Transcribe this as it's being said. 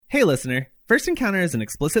Hey listener, First Encounter is an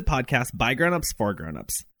explicit podcast by grown-ups for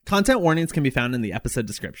grown-ups. Content warnings can be found in the episode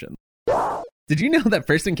description. Did you know that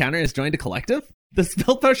First Encounter has joined a collective? The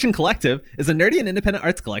Spill Potion Collective is a nerdy and independent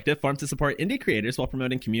arts collective formed to support indie creators while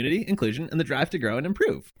promoting community, inclusion, and the drive to grow and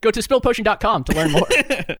improve. Go to spillpotion.com to learn more.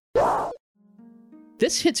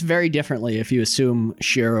 This hits very differently if you assume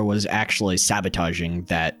Shira was actually sabotaging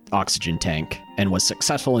that oxygen tank and was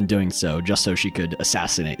successful in doing so just so she could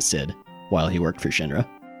assassinate Sid while he worked for Shinra.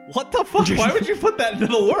 What the fuck? Why would you put that into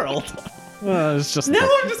the world? It's just Now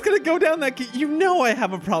I'm just gonna go down that... You know I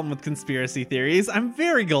have a problem with conspiracy theories. I'm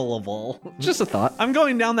very gullible. just a thought. I'm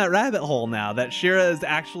going down that rabbit hole now, that Shira is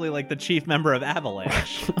actually like the chief member of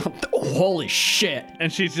Avalanche. Holy shit.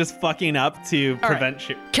 And she's just fucking up to prevent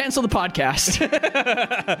Shira. Cancel the podcast.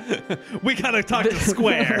 We gotta talk to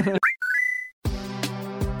Square.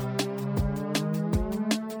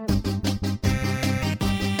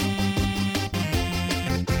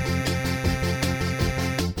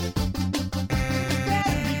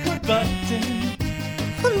 Button.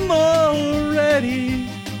 I'm already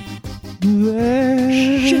there.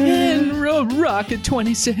 Shinra Rocket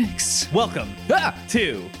 26. Welcome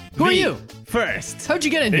to Who are you? First How'd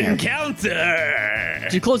you get in here? Encounter.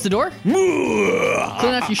 Did you close the door? Clean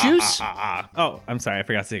off your shoes? Oh, I'm sorry. I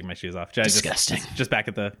forgot to take my shoes off. Should I Disgusting. just back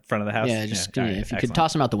at the front of the house? Yeah, just all right, if you excellent. could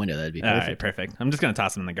toss them out the window, that'd be All perfect. right, perfect. I'm just going to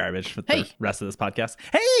toss them in the garbage for Hey. the rest of this podcast.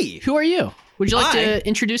 Hey! Who are you? Would you like Hi. to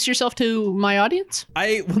introduce yourself to my audience?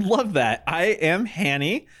 I would love that. I am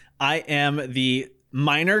Hanny. I am the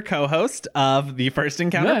minor co-host of the First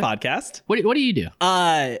Encounter Yeah. podcast. What do you do?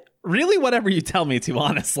 Really, whatever you tell me to,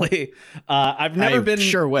 honestly. I've never been...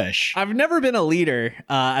 Sure wish. I've never been a leader.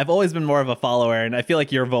 I've always been more of a follower, and I feel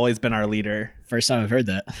like you've always been our leader. First time I've heard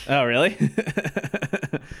that. Oh, really?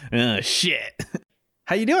 Oh, shit.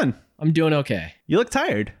 How you doing? I'm doing okay. You look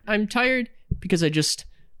tired. I'm tired because I just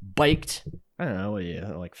biked, I don't know,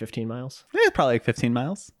 like 15 miles? Yeah, probably like 15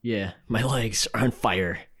 miles. Yeah, my legs are on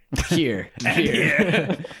fire. Here. and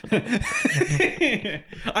here.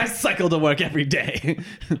 I cycle to work every day.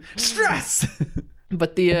 Stress.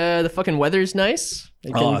 But the fucking weather's nice. I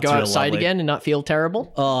Oh, can it's go real outside lovely. again and not feel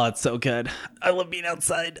terrible. Oh, it's so good. I love being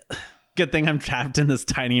outside. Good thing I'm trapped in this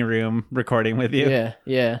tiny room recording with you.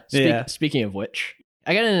 Yeah. Yeah. Speaking of which,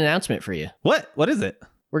 I got an announcement for you. What? What is it?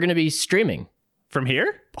 We're going to be streaming. From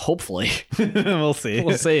here? Hopefully. We'll see.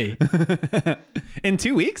 We'll see. In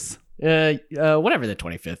 2 weeks? Whatever the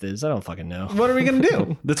 25th is, I don't fucking know. What are we going to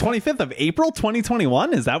do? The 25th of April,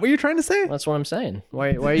 2021? Is that what you're trying to say? That's what I'm saying.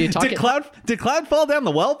 Why are you talking? Did Cloud fall down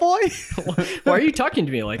the well, boy? Why are you talking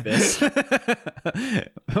to me like this?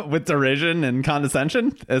 With derision and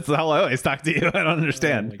condescension? That's how I always talk to you. I don't Oh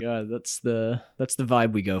understand. my god, that's the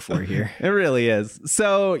vibe we go for here. It really is.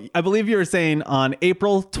 So I believe you were saying on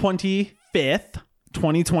April 25th,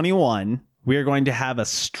 2021, we are going to have a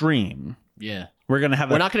stream. Yeah. We're going to have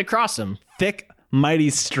We're a not going to cross them thick, mighty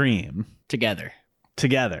stream together.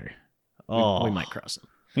 together. Oh, We might cross them.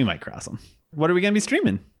 We might cross them. What are we going to be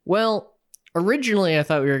streaming? Well, originally I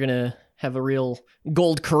thought we were going to have a real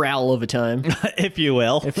gold corral of a time, If you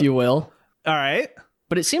will. if you will. All right.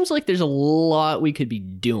 But it seems like there's a lot we could be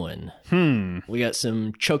doing. We got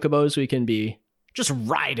some chocobos we can be just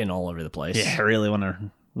riding all over the place. Yeah, I really want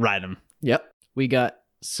to ride them. Yep. We got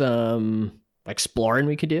some exploring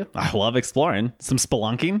we could do. I love exploring. Some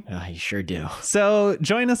spelunking. Oh, you sure do. So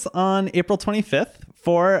join us on April 25th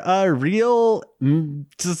for a real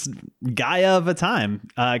just Gaia of a time.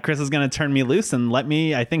 Chris is going to turn me loose and let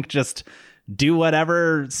me, I think, just do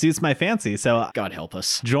whatever suits my fancy. So God help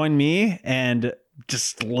us. join me and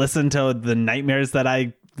just listen to the nightmares that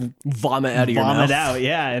I Vomit out of your mouth. vomit out.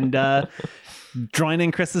 Yeah. And join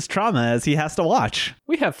in Chris's trauma as he has to watch.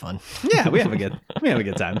 We have fun. Yeah, we have a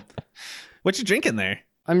good time. What you drinking there?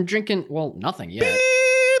 I'm drinking, well, nothing yet.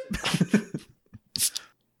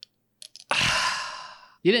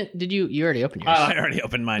 You didn't, did you already opened yours? I already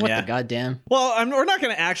opened mine, What yeah. the goddamn? Well, we're not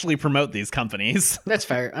going to actually promote these companies. That's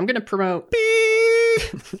fair. I'm going to promote.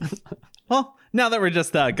 Well, now that we're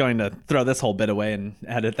just going to throw this whole bit away and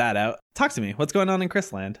edit that out, talk to me. What's going on in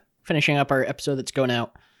Chrisland? Finishing up our episode that's going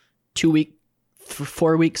out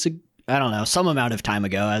 4 weeks ago. I don't know, some amount of time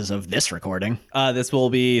ago as of this recording. This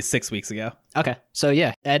will be 6 weeks ago. Okay, so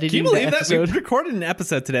yeah, editing Can you believe the that we episode. recorded an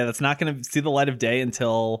episode today that's not going to see the light of day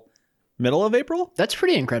until middle of April? That's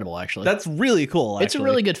pretty incredible, actually. That's really cool, actually. It's a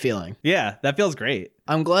really good feeling. Yeah, that feels great.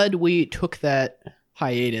 I'm glad we took that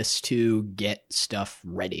hiatus to get stuff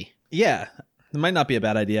ready. Yeah. It might not be a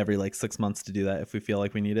bad idea every 6 months to do that if we feel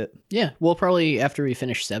like we need it. Yeah, we'll probably, after we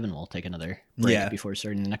finish 7, we'll take another break Yeah. before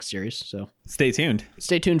starting the next series. So Stay tuned.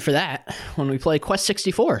 stay tuned for that when we play Quest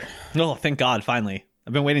 64. Oh, thank God, finally.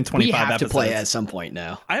 I've been waiting 25 We have episodes. to play it at some point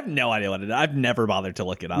now. I have no idea what it is. I've never bothered to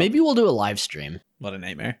look it up. Maybe we'll do a live stream. What a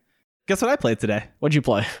nightmare. Guess what I played today? What'd you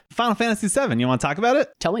play? Final Fantasy VII. You want to talk about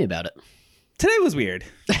it? Tell me about it. Today was weird.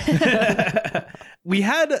 We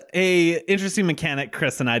had a interesting mechanic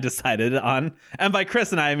Chris and I decided on. And by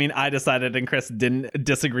Chris and I mean I decided and Chris didn't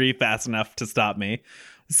disagree fast enough to stop me.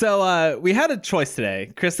 So we had a choice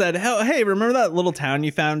today. Chris said, hey, remember that little town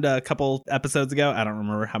you found a couple episodes ago? I don't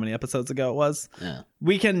remember how many episodes ago it was. Yeah.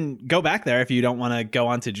 We can go back there if you don't want to go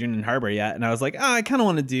on to Junin Harbor yet. And I was like, I kind of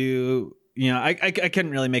want to do, I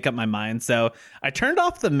couldn't really make up my mind. So I turned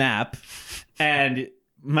off the map and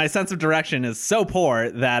my sense of direction is so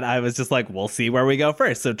poor that I was just like, we'll see where we go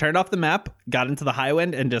first. So turned off the map, got into the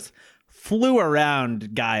Highwind and just flew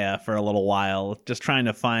around Gaia for a little while, just trying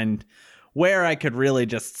to find where I could really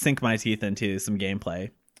just sink my teeth into some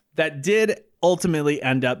gameplay. That did ultimately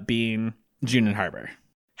end up being Junin Harbor.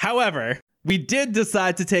 However, we did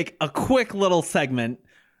decide to take a quick little segment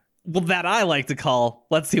that I like to call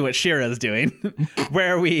Let's See What Shira's Doing,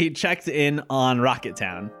 where we checked in on Rocket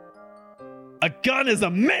Town. A gun is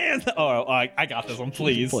a man's... I got this one,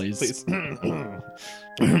 please. Please.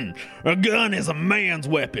 A gun is a man's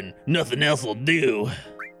weapon. Nothing else will do.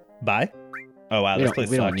 Bye. Oh, wow, this place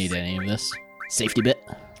we sucks. don't need any of this. Safety bit?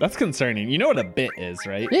 That's concerning. You know what a bit is,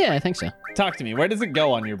 right? Yeah, I think so. Talk to me. Where does it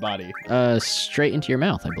go on your body? Straight into your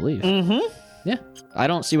mouth, I believe. Mm-hmm. Yeah. I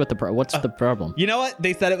don't see what's the problem. You know what?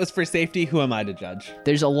 They said it was for safety. Who am I to judge?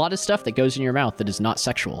 There's a lot of stuff that goes in your mouth that is not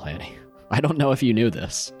sexual, Hanny. I don't know if you knew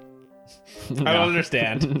this. I don't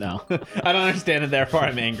understand. No. I don't understand, and therefore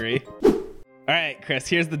I'm angry. All right, Chris,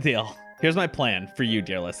 here's the deal. Here's my plan for you,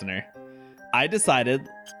 dear listener. I decided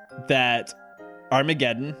that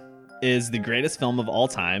Armageddon is the greatest film of all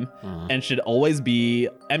time and should always be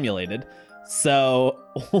emulated. So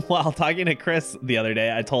while talking to Chris the other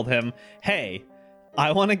day, I told him, hey,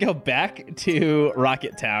 I want to go back to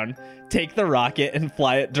Rocket Town, take the rocket and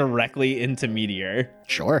fly it directly into Meteor.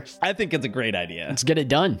 Sure. I think it's a great idea. Let's get it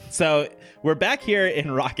done. So we're back here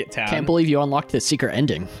in Rocket Town. Can't believe you unlocked the secret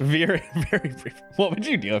ending. Very, very brief. What would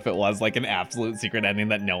you do if it was like an absolute secret ending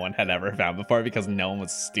that no one had ever found before because no one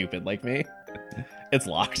was stupid like me? It's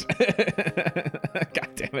locked. God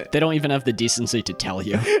damn it. They don't even have the decency to tell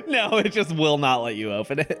you. No, it just will not let you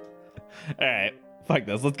open it. All right. Fuck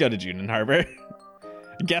this. Let's go to Junin Harbor.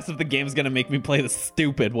 Guess if the game's going to make me play the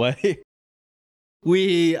stupid way.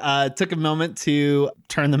 We took a moment to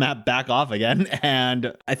turn the map back off again,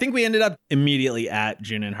 and I think we ended up immediately at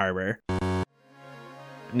Junin Harbor.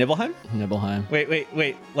 Nibelheim? Nibelheim.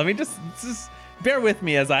 Wait. Let me just bear with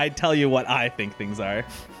me as I tell you what I think things are.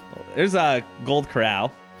 There's a Gold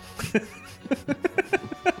Corral.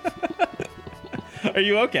 Are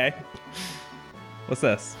you okay? What's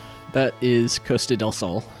this? That is Costa del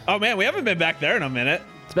Sol. Oh man, we haven't been back there in a minute.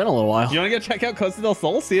 It's been a little while. You want to go check out Costa del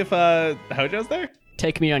Sol? See if Hojo's there?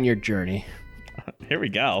 Take me on your journey. Here we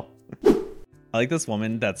go. I like this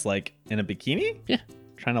woman that's like in a bikini. Yeah.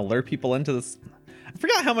 Trying to lure people into this. I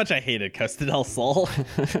forgot how much I hated Costa del Sol.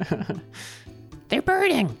 They're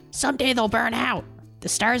burning. Someday they'll burn out. The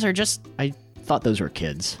stars are just... I thought those were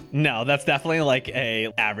kids. No, that's definitely like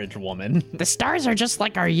a average woman. The stars are just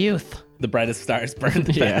like our youth. The brightest stars burn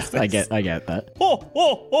the Yeah, fastest. I get that.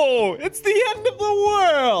 Oh, it's the end of the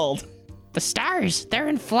world. The stars, they're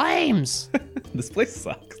in flames. This place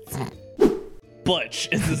sucks. Butch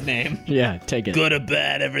is his name. Yeah, take it. Good or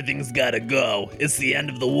bad, everything's gotta go. It's the end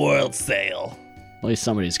of the world sale. At least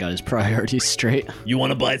somebody's got his priorities straight. You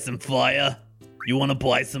wanna buy some fire? You wanna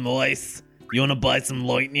buy some ice? You wanna buy some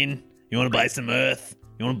lightning? You wanna buy some earth?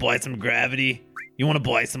 You wanna buy some gravity? You wanna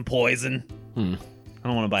buy some poison? I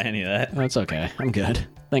don't wanna buy any of that. That's okay. I'm good.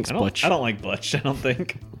 Thanks, Butch. I don't like Butch, I don't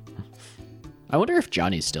think. I wonder if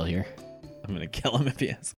Johnny's still here. I'm gonna kill him if he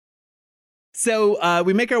is. So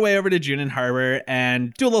we make our way over to Junin Harbor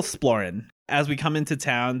and do a little exploring. As we come into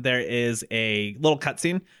town, there is a little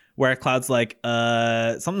cutscene where Cloud's like,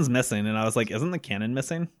 something's missing. And I was like, isn't the cannon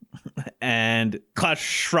missing? And Cloud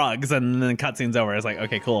shrugs and then the cutscene's over. I was like,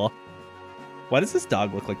 okay, cool. Why does this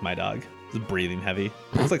dog look like my dog? It's breathing heavy.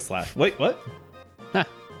 It looks like Slash. Wait, what? Huh.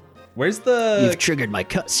 Where's the... You've triggered my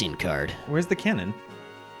cutscene card. Where's the cannon?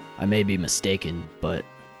 I may be mistaken, but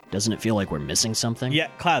doesn't it feel like we're missing something? Yeah,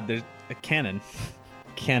 Cloud, there's a cannon.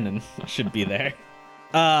 Cannon should be there.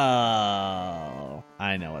 Oh,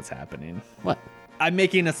 I know what's happening. What? I'm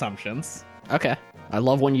making assumptions. Okay. I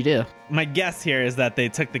love when you do. My guess here is that they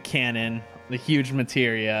took the cannon, the huge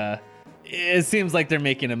materia. It seems like they're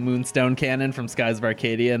making a Moonstone cannon from Skies of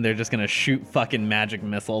Arcadia, and they're just going to shoot fucking magic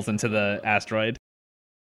missiles into the asteroid.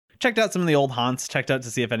 checked out some of the old haunts, checked out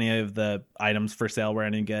to see if any of the items for sale were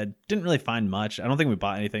any good. Didn't really find much. I don't think we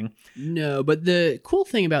bought anything. No, but the cool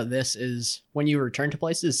thing about this is when you return to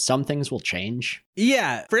places, some things will change.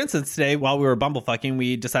 Yeah. For instance, today, while we were bumblefucking,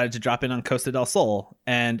 we decided to drop in on Costa del Sol.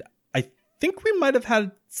 And I think we might have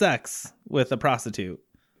had sex with a prostitute.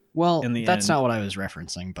 Well, In the that's end. not what I was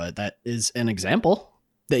referencing, but that is an example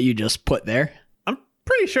that you just put there. I'm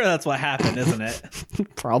pretty sure that's what happened, isn't it?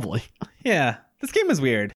 Probably. Yeah. This game is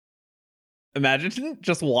weird. Imagine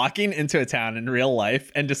just walking into a town in real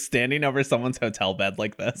life and just standing over someone's hotel bed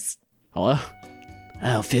like this. Hello?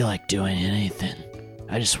 I don't feel like doing anything.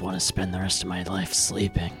 I just want to spend the rest of my life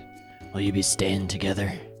sleeping. Will you be staying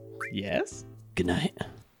together? Yes? Good night.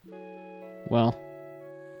 Well,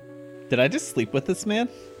 Did I just sleep with this man?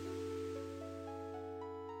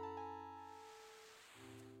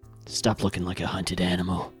 Stop looking like a hunted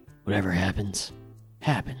animal. Whatever happens,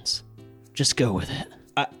 happens. Just go with it.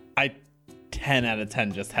 I 10 out of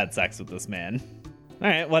 10 just had sex with this man. All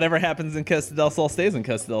right, whatever happens in Costa del Sol stays in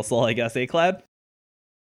Costa del Sol, I guess, Cloud?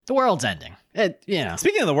 the world's ending.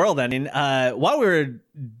 Speaking of the world ending, while we were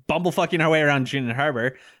bumblefucking our way around Junin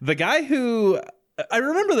Harbor, the guy who... I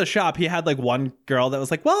remember the shop, he had like one girl that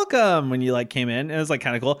was like, welcome, when you like came in. It was like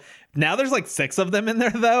kind of cool. Now there's like 6 of them in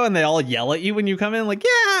there though, and they all yell at you when you come in, like,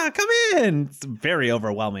 yeah, come in. It's very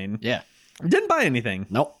overwhelming. Yeah. Didn't buy anything.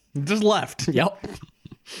 Nope. Just left. Yep.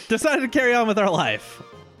 Decided to carry on with our life.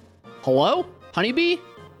 Hello? Honeybee?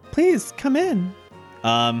 Please come in.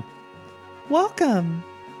 Welcome.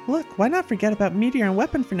 Look, why not forget about Meteor and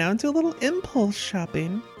Weapon for now and do a little impulse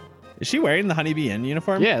shopping? Is she wearing the Honeybee Inn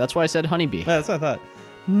uniform? Yeah, that's why I said honeybee. That's what I thought.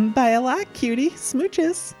 Buy a lot, cutie.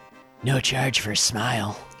 Smooches. No charge for a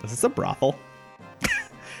smile. Is this a brothel?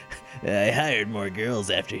 I hired more girls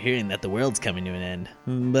after hearing that the world's coming to an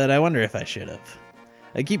end, but I wonder if I should have.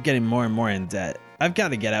 I keep getting more and more in debt. I've got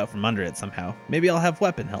to get out from under it somehow. Maybe I'll have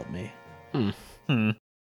Weapon help me.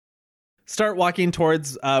 Start walking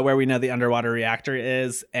towards where we know the underwater reactor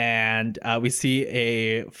is, and we see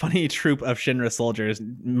a funny troop of Shinra soldiers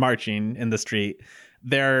marching in the street.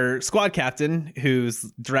 Their squad captain,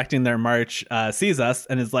 who's directing their march, sees us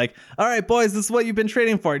and is like, all right, boys, this is what you've been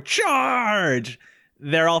training for. Charge!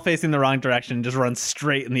 They're all facing the wrong direction, just run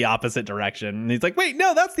straight in the opposite direction. And he's like, wait,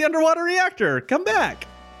 no, that's the underwater reactor. Come back.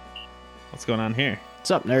 What's going on here? What's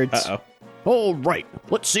up, nerds? Uh-oh. All right,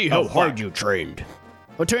 let's see how Oh, hard fuck. you trained.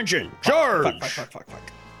 Attention, charge! Fuck.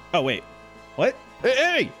 Oh, wait. What?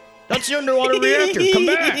 Hey, that's the underwater reactor. Come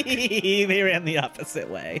back. They ran the opposite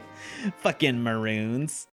way. Fucking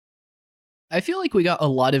maroons. I feel like we got a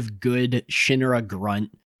lot of good Shinra grunt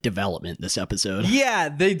development this episode. Yeah,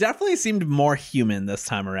 they definitely seemed more human this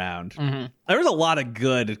time around. Mm-hmm. There was a lot of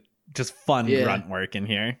good, just fun grunt work in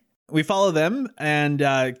here. We follow them and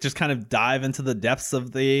just kind of dive into the depths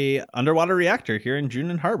of the underwater reactor here in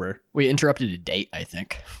Junin Harbor. We interrupted a date, I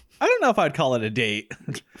think. I don't know if I'd call it a date.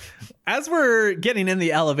 As we're getting in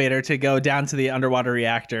the elevator to go down to the underwater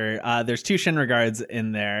reactor, there's 2 Shinra guards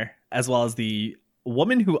in there, as well as the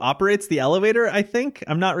woman who operates the elevator, I think.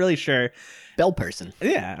 I'm not really sure. Bell person.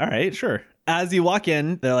 Yeah, all right, sure. As you walk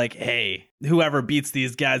in, they're like, hey, whoever beats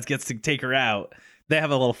these guys gets to take her out. They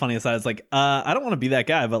have a little funny aside. It's like, I don't want to be that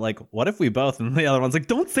guy, but like, what if we both? And the other one's like,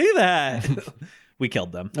 don't say that. We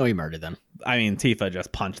killed them. Oh, we murdered them. I mean, Tifa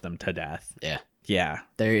just punched them to death. Yeah. Yeah.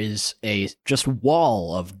 There is a just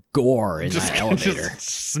wall of gore in that elevator. Just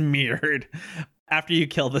smeared. After you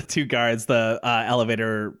kill the 2 guards, the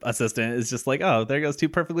elevator assistant is just like, oh, there goes 2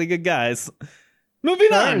 perfectly good guys.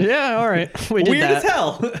 Moving on. Yeah, all right. We did Weird that. as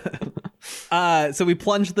hell. So we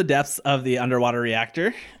plunge the depths of the underwater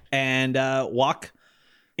reactor and walk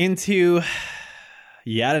into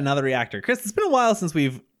yet another reactor. Chris, it's been a while since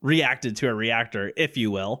we've reacted to a reactor, if you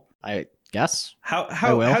will. I guess. How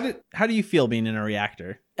do you feel being in a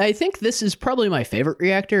reactor? I think this is probably my favorite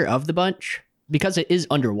reactor of the bunch because it is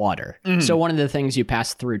underwater. So one of the things you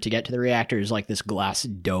pass through to get to the reactor is like this glass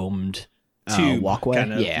domed Tube walkway.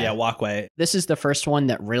 kind of, yeah, walkway. This is the first one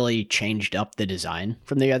that really changed up the design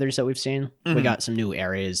from the others that we've seen. We got some new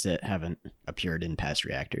areas that haven't appeared in past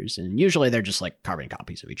reactors, and usually they're just like carbon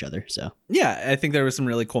copies of each other. So Yeah, I think there was some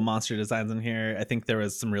really cool monster designs in here. I think there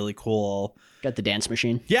was some really cool... got the dance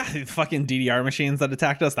machine. Yeah, fucking DDR machines that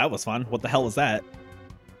attacked us. That was fun. What the hell was that?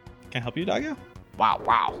 Can I help you, doggo?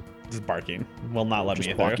 Wow. Just barking. Will not let Just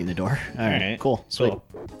me walking the door. All right, right. cool. Sweet. Cool.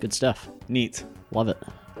 Good stuff. Neat. Love it.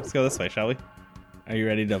 Let's go this way, shall we? Are you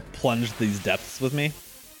ready to plunge these depths with me?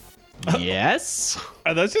 Yes.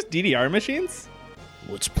 Are those just DDR machines?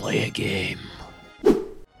 Let's play a game.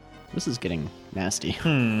 This is getting nasty.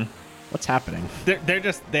 Hmm. What's happening?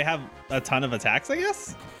 They have a ton of attacks, I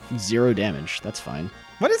guess? 0 damage. That's fine.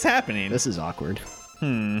 What is happening? This is awkward.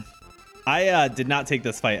 I did not take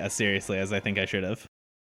this fight as seriously as I think I should have.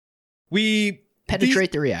 We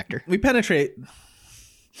Penetrate the reactor. We penetrate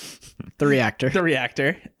The reactor. the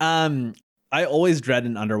reactor. I always dread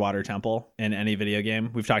an underwater temple in any video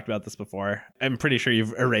game. We've talked about this before. I'm pretty sure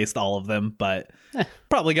you've erased all of them, but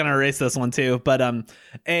probably gonna erase this one too. But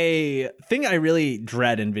a thing I really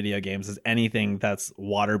dread in video games is anything that's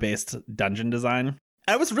water-based dungeon design.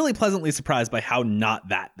 I was really pleasantly surprised by how not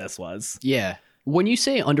that this was. Yeah. When you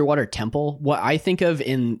say underwater temple, what I think of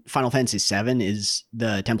in Final Fantasy VII is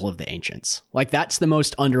the Temple of the Ancients. Like, that's the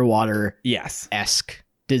most underwater-esque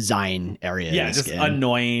design area. Yeah, just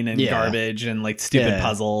annoying and garbage and like stupid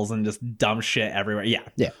puzzles and just dumb shit everywhere.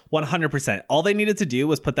 Yeah. 100%. All they needed to do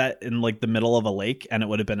was put that in like the middle of a lake and it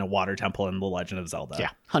would have been a water temple in The Legend of Zelda. Yeah,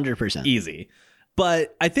 100%. Easy.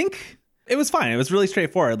 But I think it was fine. It was really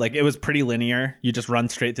straightforward. Like, it was pretty linear. You just run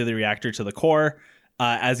straight through the reactor to the core.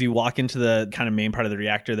 As you walk into the kind of main part of the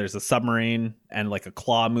reactor, there's a submarine and like a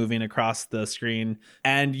claw moving across the screen.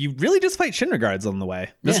 And you really just fight Shinra guards on the way.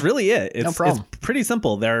 That's really it. No problem. It's pretty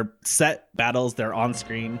simple. They're set battles. They're on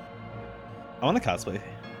screen. I want to cosplay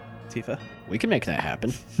Tifa. We can make that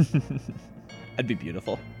happen. That'd be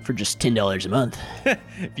beautiful. For just $10 a month.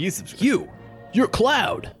 If you subscribe. You're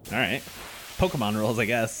Cloud. All right. Pokemon rules, I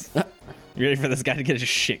guess. You ready for this guy to get his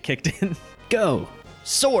shit kicked in? Go.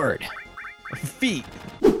 Sword. Feet.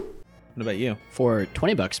 What about you? For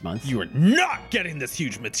 $20 a month, You are not getting this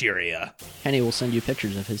huge materia. Henny will send you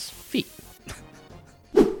pictures of his feet.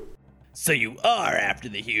 So you are after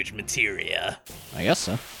the huge materia. I guess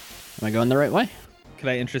so. Am I going the right way? Could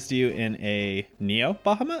I interest you in a Neo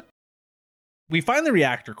Bahamut? We find the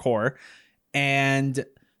reactor core and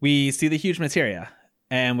we see the huge materia.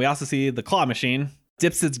 And we also see the claw machine.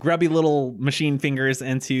 Dips its grubby little machine fingers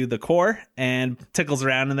into the core and tickles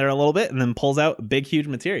around in there a little bit and then pulls out a big, huge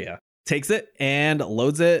materia. Takes it and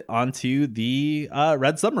loads it onto the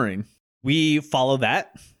red submarine. We follow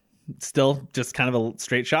that, still just kind of a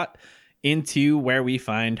straight shot, into where we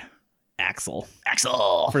find Axel.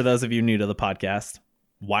 Axel! For those of you new to the podcast,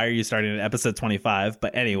 why are you starting at episode 25?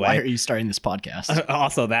 But anyway. Why are you starting this podcast?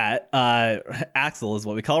 Also that. Axel is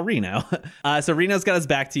what we call Reno. So Reno's got his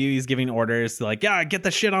back to you. He's giving orders like, yeah, get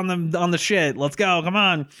the shit on the shit. Let's go. Come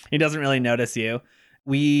on. He doesn't really notice you.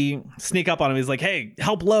 We sneak up on him. He's like, hey,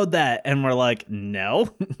 help load that. And we're like, no,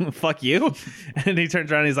 fuck you. And he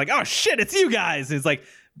turns around and he's like, oh shit, it's you guys. He's like,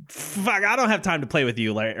 fuck, I don't have time to play with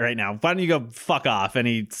you right now. Why don't you go fuck off? And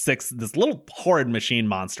he sticks this little horrid machine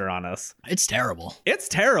monster on us. It's terrible. It's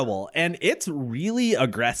terrible. And it's really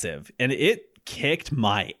aggressive. And it kicked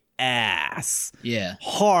my ass. Yeah.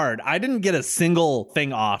 Hard. I didn't get a single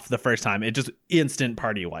thing off the first time. It just instant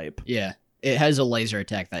party wipe. Yeah. It has a laser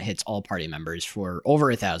attack that hits all party members for over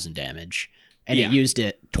 1,000 damage. And it used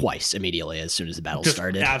it twice immediately as soon as the battle Just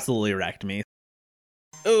started. Absolutely wrecked me.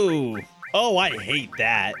 Ooh. Oh, I hate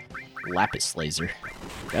that. Lapis laser.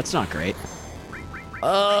 That's not great.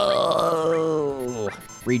 Oh.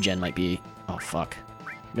 Regen might be... Oh, fuck.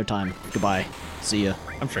 No time. Goodbye. See ya.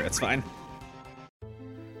 I'm sure it's fine.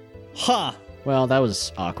 Huh. Well, that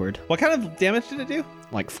was awkward. What kind of damage did it do?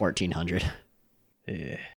 Like 1,400.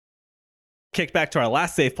 Yeah. Kicked back to our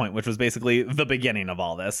last save point, which was basically the beginning of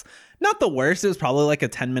all this. Not the worst. It was probably like a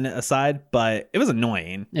 10-minute aside, but it was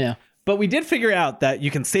annoying. Yeah. But we did figure out that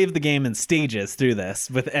you can save the game in stages through this,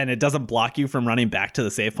 and it doesn't block you from running back to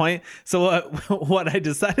the save point. So what I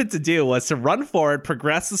decided to do was to run forward,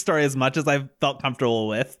 progress the story as much as I felt comfortable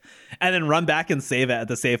with, and then run back and save it at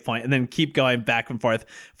the save point, and then keep going back and forth.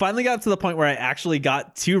 Finally got to the point where I actually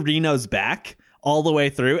got to Reno's back all the way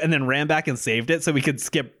through, and then ran back and saved it so we could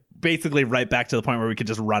skip basically right back to the point where we could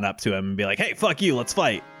just run up to him and be like, hey, fuck you, let's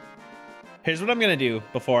fight. Here's what I'm going to do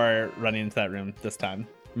before running into that room this time.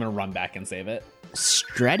 I'm going to run back and save it.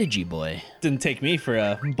 Strategy boy. Didn't take me for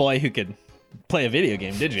a boy who could play a video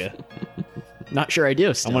game, did you? Not sure I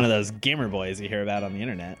do still. I'm one of those gamer boys you hear about on the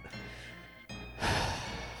internet.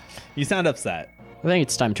 You sound upset. I think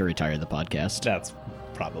it's time to retire the podcast. That's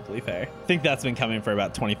probably fair. I think that's been coming for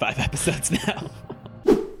about 25 episodes now.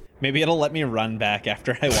 Maybe it'll let me run back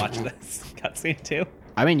after I watch this cutscene too.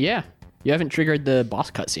 I mean, yeah. You haven't triggered the boss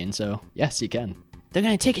cutscene, so yes, you can. They're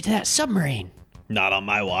gonna take it to that submarine. Not on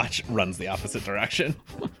my watch. Runs the opposite direction.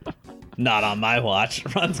 Not on my watch.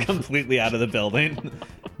 Runs completely out of the building.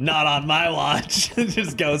 Not on my watch.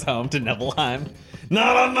 Just goes home to Nibelheim.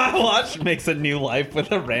 Not on my watch. Makes a new life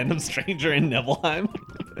with a random stranger in Nibelheim.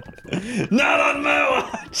 Not on my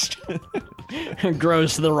watch.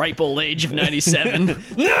 Grows to the ripe old age of 97.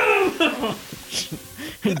 No!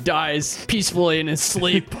 Dies peacefully in his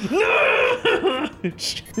sleep. No!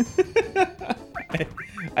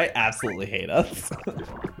 I absolutely hate us.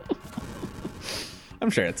 I'm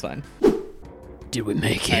sure it's fine. Did we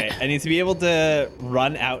make All it? right, I need to be able to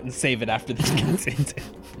run out and save it after this gets into.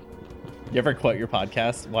 You ever quote your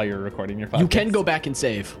podcast while you're recording your podcast? You can go back and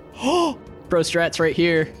save. Bro Strat's right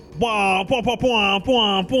here. Womp, womp, womp,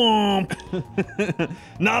 womp, womp.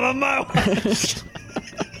 Not on my watch.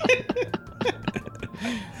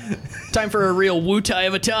 Time for a real Wu-Tai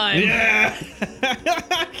of a time. Yeah.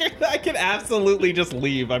 I can absolutely just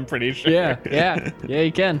leave, I'm pretty sure. Yeah,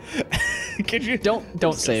 you can. Could you?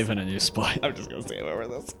 Don't save in a new spot. I'm just going to save over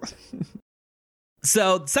this.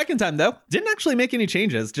 So, second time, though, didn't actually make any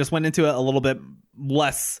changes. Just went into it a little bit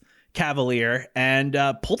less cavalier and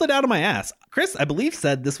pulled it out of my ass. Chris, I believe,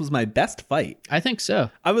 said this was my best fight. I think so.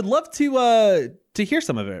 I would love to hear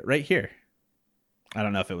some of it right here. I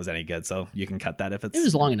don't know if it was any good, so you can cut that if it's... It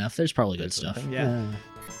was long enough. There's probably good stuff. Yeah.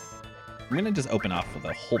 I'm going to just open off with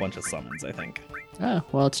a whole bunch of summons, I think. Oh,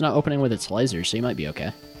 well, it's not opening with its laser, so you might be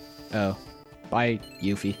okay. Oh. Bye,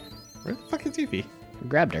 Yuffie. Where the fuck is Yuffie? I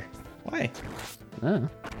grabbed her. Why? Oh.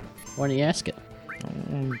 Why didn't you ask it?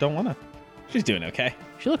 Don't want to. She's doing okay.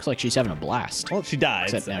 She looks like she's having a blast. Well, she died.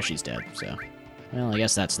 Except so. now she's dead, so... Well, I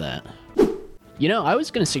guess that's that. You know, I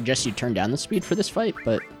was going to suggest you turn down the speed for this fight,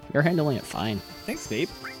 but you're handling it fine. Thanks, babe.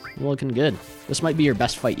 You're looking good. This might be your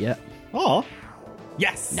best fight yet. Oh.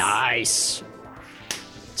 Yes. Nice.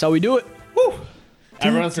 That's how we do it. Woo.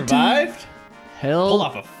 Everyone survived? Hell. Pulled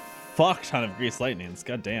off a fuck ton of grease lightnings.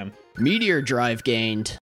 God damn. Meteor drive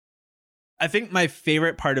gained. I think my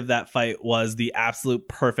favorite part of that fight was the absolute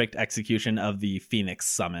perfect execution of the Phoenix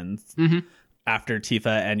summons. Mm-hmm. After Tifa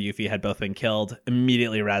and Yuffie had both been killed,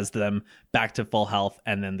 immediately rezzed them back to full health,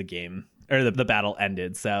 and then the game, or the battle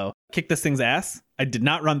ended. So, kick this thing's ass. I did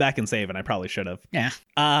not run back and save, and I probably should have. Yeah.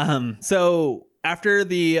 So, after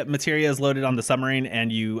the materia is loaded on the submarine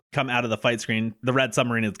and you come out of the fight screen, the red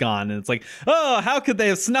submarine is gone, and it's like, oh, how could they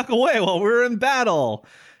have snuck away while we were in battle?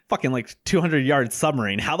 Fucking like 200-yard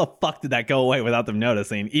submarine. How the fuck did that go away without them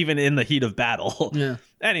noticing, even in the heat of battle? Yeah.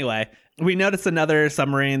 Anyway, we noticed another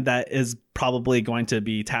submarine that is probably going to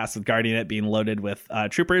be tasked with guarding it being loaded with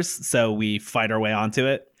troopers. So we fight our way onto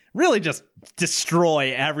it. Really just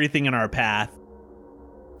destroy everything in our path.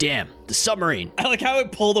 Damn, the submarine. I like how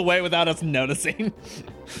it pulled away without us noticing.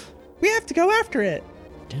 We have to go after it.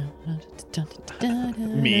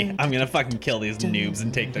 Me, I'm gonna fucking kill these noobs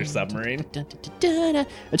and take their submarine.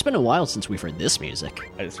 It's been a while since we've heard this music.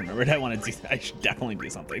 I just remembered I should definitely do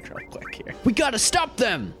something real quick here. We gotta stop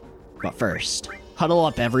them! But first, huddle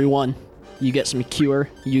up, everyone. You get some cure,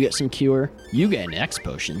 you get some cure, you get an X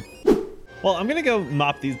potion. Well, I'm gonna go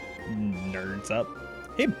mop these nerds up.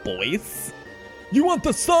 Hey, boys. You want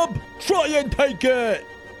the sub? Try and take it!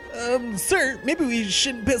 Sir, maybe we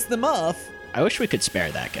shouldn't piss them off. I wish we could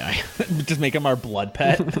spare that guy. Just make him our blood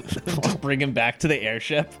pet. Just bring him back to the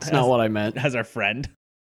airship. That's not what I meant. As our friend.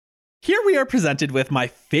 Here we are presented with my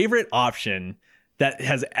favorite option that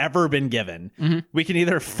has ever been given. Mm-hmm. We can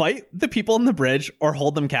either fight the people on the bridge or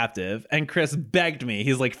hold them captive. And Chris begged me.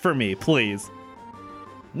 He's like, for me, please.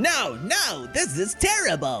 No, this is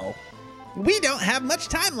terrible. We don't have much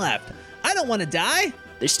time left. I don't want to die.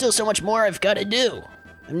 There's still so much more I've got to do.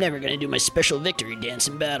 I'm never going to do my special victory dance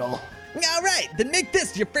in battle. All right, then make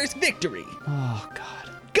this your first victory. Oh, God.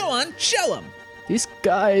 Go on, show them. These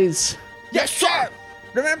guys. Yes, sir.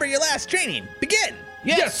 Remember your last training. Begin.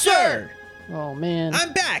 Yes, sir. Oh, man.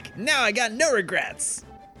 I'm back. Now I got no regrets.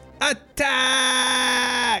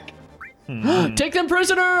 Attack! Take them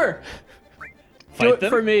prisoner! Fight Do it them?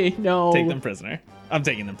 for me. No. Take them prisoner. I'm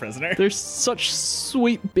taking them prisoner. They're such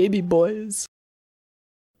sweet baby boys.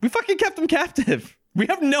 We fucking kept them captive. We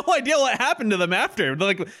have no idea what happened to them after.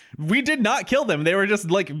 Like, we did not kill them. They were just,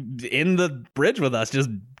 like, in the bridge with us, just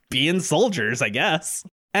being soldiers, I guess.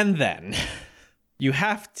 And then you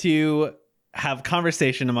have to have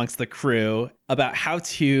conversation amongst the crew about how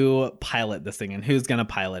to pilot this thing and who's going to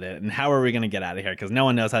pilot it and how are we going to get out of here because no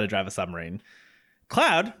one knows how to drive a submarine.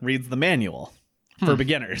 Cloud reads the manual for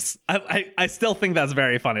beginners. I still think that's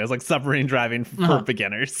very funny. It was like submarine driving for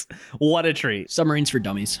beginners. What a treat. Submarines for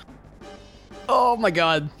dummies. Oh my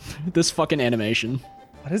god. This fucking animation.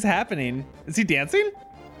 What is happening? Is he dancing?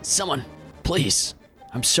 Someone, please.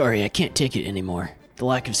 I'm sorry, I can't take it anymore. The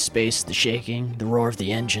lack of space, the shaking, the roar of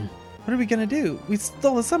the engine. What are we gonna do? We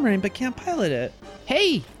stole a submarine but can't pilot it.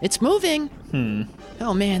 Hey, it's moving.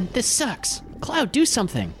 Oh man, this sucks. Cloud, do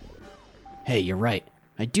something. Hey, you're right.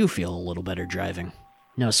 I do feel a little better driving.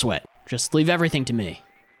 No sweat. Just leave everything to me.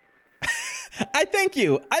 I thank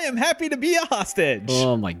you. I am happy to be a hostage.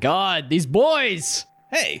 Oh my god, these boys!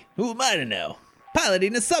 Hey, who am I to know?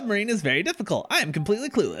 Piloting a submarine is very difficult. I am completely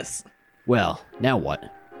clueless. Well, now what?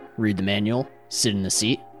 Read the manual, sit in the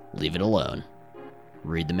seat, leave it alone.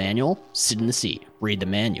 Read the manual, sit in the seat, read the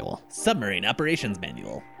manual. Submarine Operations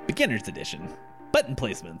Manual. Beginner's Edition. Button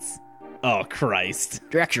placements. Oh, Christ.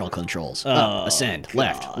 Directional controls. Oh, Up, ascend,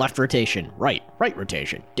 God. left rotation, right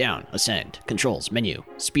rotation, down, ascend, controls, menu,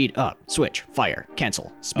 speed up, switch, fire,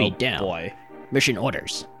 cancel, speed down. Boy. Mission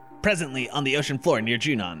orders. Presently, on the ocean floor near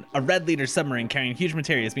Junon, a Red Leader submarine carrying huge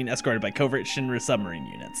materia is being escorted by covert Shinra submarine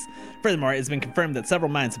units. Furthermore, it has been confirmed that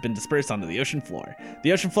several mines have been dispersed onto the ocean floor.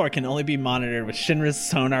 The ocean floor can only be monitored with Shinra's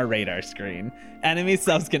sonar radar screen. Enemy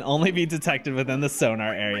subs can only be detected within the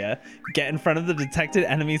sonar area. Get in front of the detected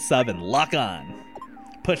enemy sub and lock on.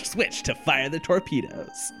 Push switch to fire the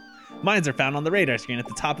torpedoes. Mines are found on the radar screen at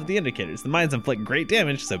the top of the indicators. The mines inflict great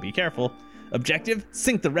damage, so be careful. Objective,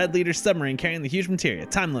 sink the Red Leader submarine carrying the huge materia.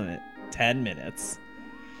 Time limit, 10 minutes.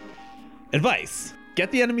 Advice,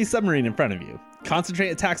 get the enemy submarine in front of you. Concentrate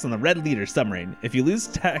attacks on the Red Leader submarine. If you lose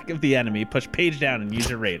track of the enemy, push page down and use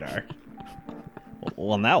your radar.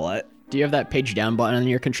 Well, now what? Do you have that page down button on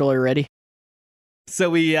your controller ready? So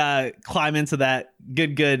we climb into that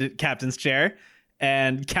good captain's chair,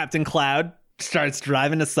 and Captain Cloud starts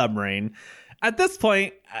driving a submarine. At this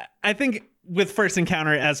point, I think with First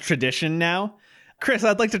Encounter as tradition now, Chris,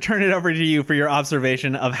 I'd like to turn it over to you for your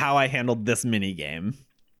observation of how I handled this mini game.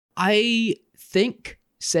 I think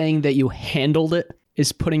saying that you handled it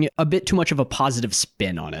is putting a bit too much of a positive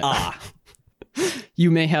spin on it.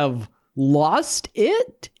 You may have lost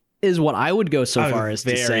it, is what I would go so far as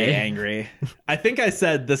to say. Very angry. I think I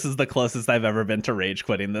said this is the closest I've ever been to rage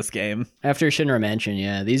quitting this game. After Shinra Mansion,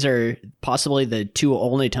 yeah, these are possibly the two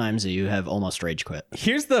only times that you have almost rage quit.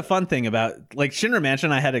 Here's the fun thing about, like, Shinra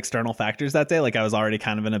Mansion, I had external factors that day. Like, I was already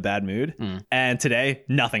kind of in a bad mood. And today,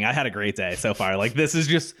 nothing. I had a great day so far. Like, this is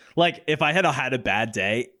just, like, if I had had a bad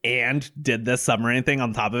day and did this submarine thing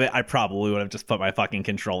on top of it, I probably would have just put my fucking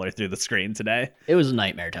controller through the screen today. It was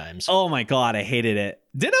nightmare times. Oh my God, I hated it.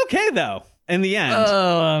 Did okay, though, in the end.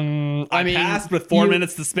 I mean, passed with 4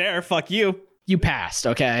 minutes to spare. Fuck you. You passed,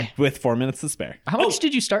 okay. With 4 minutes to spare. How much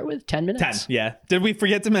did you start with? 10 minutes? 10, yeah. Did we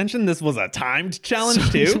forget to mention this was a timed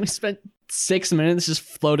challenge, too? We spent 6 minutes just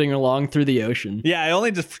floating along through the ocean. Yeah, I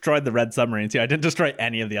only destroyed the red submarine, too. I didn't destroy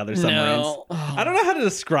any of the other submarines. No. I don't know how to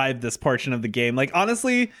describe this portion of the game. Like,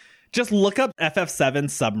 honestly, just look up FF7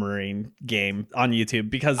 submarine game on YouTube,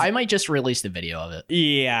 because I might just release the video of it.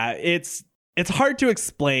 yeah, it's hard to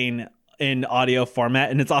explain in audio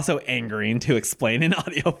format, and it's also angering to explain in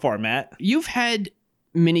audio format. You've had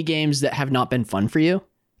mini games that have not been fun for you.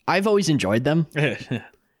 I've always enjoyed them.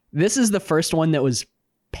 This is the first one that was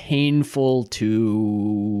painful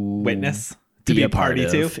to Witness, to be a party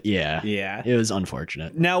to. Yeah. Yeah. It was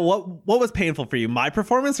unfortunate. Now, what was painful for you? My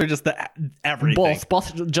performance or just the everything?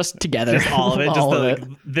 Both just together. Just all of it. Just All the, of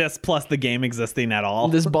like, this plus the game existing at all.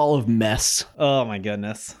 This ball of mess. Oh my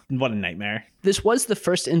goodness. What a nightmare. This was the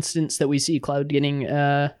first instance that we see Cloud getting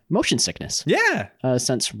motion sickness Yeah.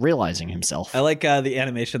 since realizing himself. I like the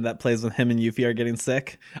animation that plays when him and Yuffie are getting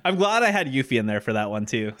sick. I'm glad I had Yuffie in there for that one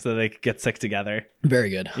too, so they could get sick together.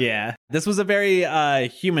 Very good. Yeah. This was a very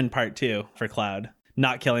human part too for Cloud.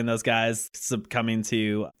 Not killing those guys, succumbing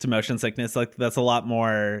to motion sickness. Like, that's a lot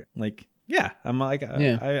more like, yeah, I'm like,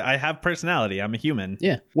 I have personality. I'm a human.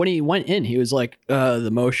 Yeah. When he went in, he was like, the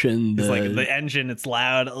motion, It's like the engine, it's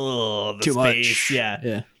loud. Oh, the too space. much.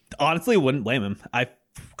 Yeah. Honestly, wouldn't blame him. I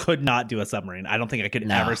could not do a submarine. I don't think I could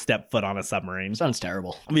ever step foot on a submarine. Sounds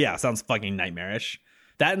terrible. Yeah, sounds fucking nightmarish.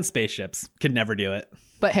 That and spaceships. Could never do it.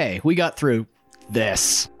 But hey, we got through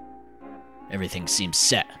this. Everything seems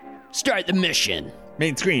set. Start the mission.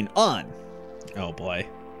 Main screen on. Oh boy.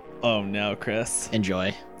 Oh no, Chris.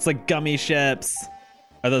 Enjoy. It's like gummy ships.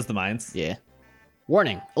 Are those the mines? Yeah.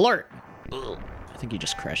 Warning. Alert. Ugh. I think you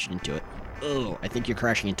just crashed into it. Oh, I think you're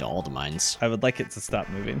crashing into all the mines. I would like it to stop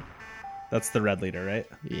moving. That's the red leader, right?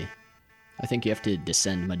 Yeah. I think you have to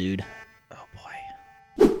descend, my dude. Oh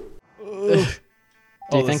boy.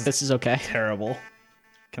 Do you think this is okay? Terrible.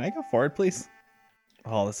 Can I go forward, please?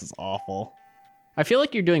 Oh, this is awful. I feel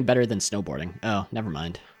like you're doing better than snowboarding. Oh, never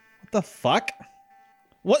mind. What the fuck?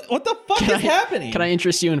 What the fuck is happening? Can I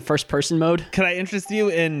interest you in first person mode? Can I interest you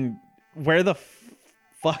in where the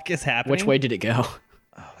fuck is happening? Which way did it go?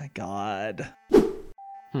 Oh my god.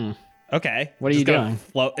 Hmm. Okay. What are you doing?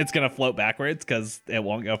 It's gonna float backwards because it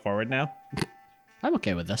won't go forward now. I'm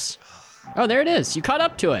okay with this. Oh, there it is. You caught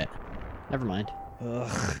up to it. Never mind.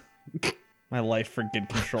 Ugh. My life for good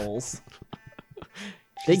controls.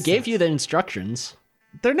 They gave you the instructions.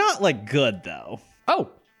 They're not like good though.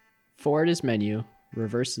 Oh, forward is menu.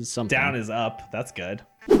 Reverse is something. Down is up. That's good.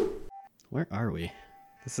 Where are we?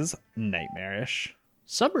 This is nightmarish.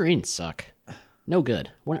 Submarines suck. No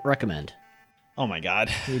good. Wouldn't recommend. Oh my god.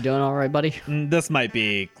 You doing all right, buddy? This might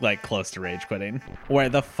be like close to rage quitting. Where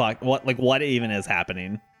the fuck? What even is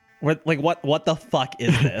happening? What the fuck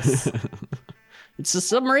is this? It's a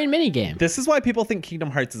submarine minigame. This is why people think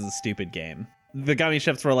Kingdom Hearts is a stupid game. The gummy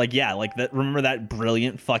ships were like, yeah, like that. Remember that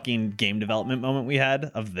brilliant fucking game development moment we had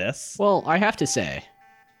of this? Well, I have to say,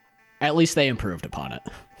 at least they improved upon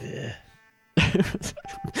it.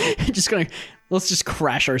 Let's just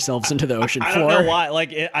crash ourselves into the ocean floor. I don't know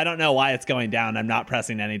why. I don't know why it's going down. I'm not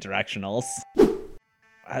pressing any directionals.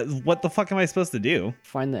 What the fuck am I supposed to do?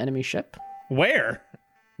 Find the enemy ship. Where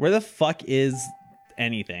the fuck is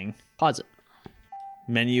anything? Pause it.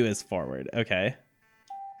 Menu is forward. Okay.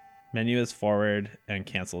 Menu is forward and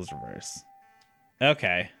cancel is reverse.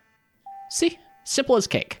 Okay. See? Simple as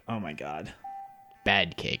cake. Oh my god.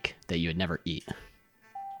 Bad cake that you would never eat.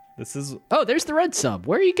 This is... Oh, there's the red sub.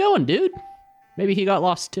 Where are you going, dude? Maybe he got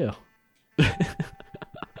lost too. I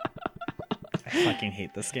fucking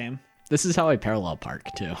hate this game. This is how I parallel park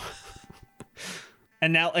too.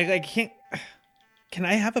 And now, like, I can't... Can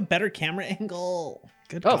I have a better camera angle?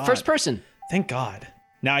 Good God. First person. Thank God.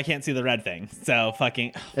 Now I can't see the red thing. So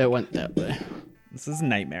fucking... It went that way. This is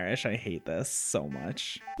nightmarish. I hate this so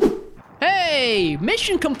much. Hey,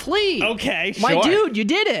 mission complete. Okay, sure. My dude, you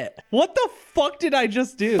did it. What the fuck did I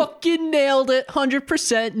just do? Fucking nailed it.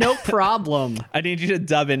 100%. No problem. I need you to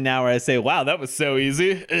dub in now where I say, wow, that was so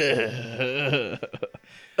easy.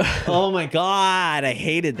 Oh my God. I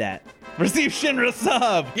hated that. Receive Shinra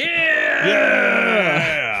sub. Yeah.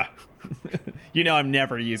 You know I'm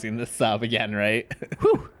never using this sub again, right?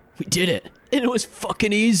 Whew. We did it. And it was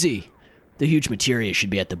fucking easy. The huge materia should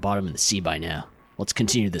be at the bottom of the sea by now. Let's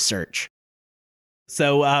continue the search.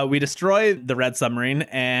 So we destroy the red submarine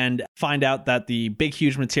and find out that the big,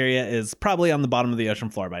 huge materia is probably on the bottom of the ocean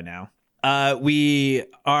floor by now. We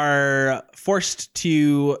are forced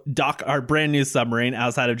to dock our brand new submarine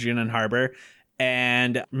outside of Junin Harbor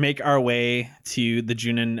and make our way to the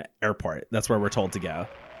Junin airport. That's where we're told to go.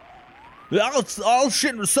 All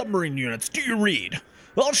Shinra submarine units, do you read?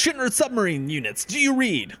 All Shinra submarine units, do you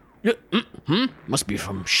read? Must be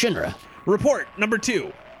from Shinra. Report number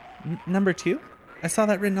 2. Number 2? I saw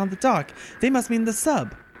that written on the dock. They must mean the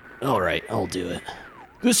sub. All right, I'll do it.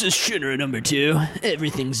 This is Shinra number 2.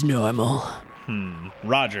 Everything's normal.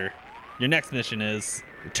 Roger. Your next mission is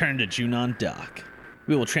return to Junon Dock.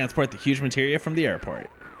 We will transport the huge materia from the airport.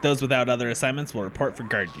 Those without other assignments will report for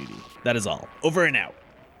guard duty. That is all. Over and out.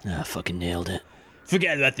 Ah, fucking nailed it.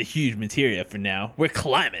 Forget about the huge materia for now. We're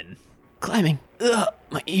climbing. Climbing. Ugh,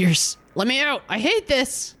 my ears. Let me out. I hate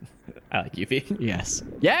this. I like Yuffie. Yes.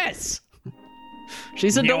 Yes!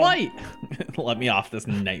 She's a delight. Let me off this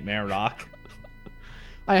nightmare rock.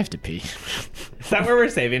 I have to pee. Is that where we're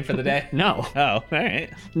saving for the day? No. Oh, all right.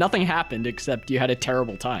 Nothing happened except you had a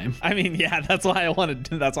terrible time. I mean, yeah, that's why I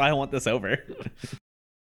want this over.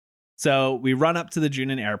 So we run up to the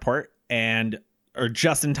Junin airport and are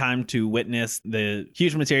just in time to witness the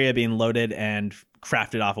huge materia being loaded and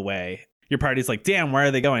crafted off away. Your party's like, damn, where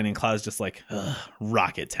are they going? And Cloud's just like,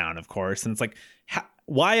 Rocket Town, of course. And it's like,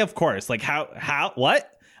 why, of course? Like, how, what?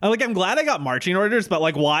 I'm glad I got marching orders, but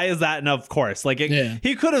like, why is that an of course? Like,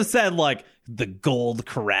 He could have said like the Gold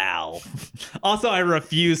Corral. Also, I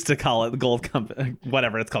refuse to call it the Gold Compass,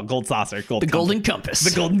 whatever it's called, Gold Saucer, Golden Compass.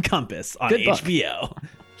 The Golden Compass on Good book. HBO.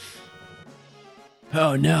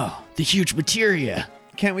 Oh no, the huge materia.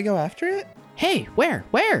 Can't we go after it? Hey, where?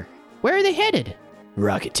 Where are they headed?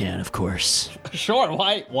 Rocket Town, of course. Sure.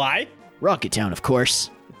 Why? Rocket Town, of course.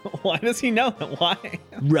 Why does he know? Why?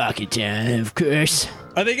 Rocket Town, of course.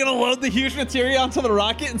 Are they gonna load the huge materia onto the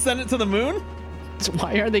rocket and send it to the moon? So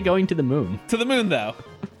why are they going to the moon? To the moon, though.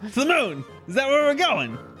 To the moon. Is that where we're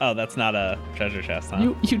going? Oh, that's not a treasure chest,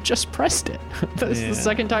 huh? You just pressed it. That's the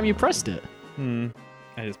second time you pressed it.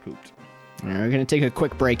 I just pooped. All right, we're gonna take a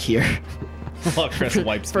quick break here. While Chris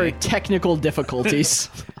wipes for me. Technical difficulties.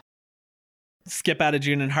 Skip out of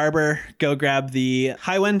Junin Harbor, go grab the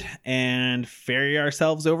Highwind, and ferry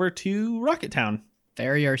ourselves over to Rocket Town.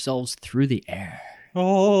 Ferry ourselves through the air.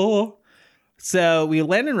 Oh. So we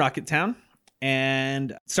land in Rocket Town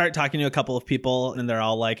and start talking to a couple of people, and they're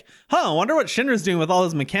all like, I wonder what Shinra's doing with all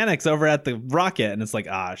his mechanics over at the rocket. And it's like,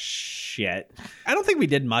 shit. I don't think we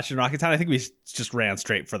did much in Rocket Town. I think we just ran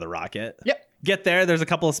straight for the rocket. Yep. Get there, there's a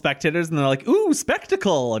couple of spectators, and they're like, ooh,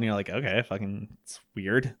 spectacle. And you're like, okay, fucking, it's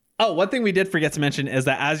weird. Oh, one thing we did forget to mention is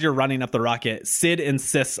that as you're running up the rocket, Sid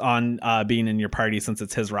insists on being in your party since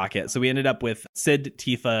it's his rocket. So we ended up with Sid,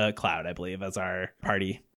 Tifa, Cloud, I believe, as our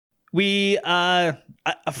party. We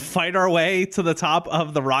fight our way to the top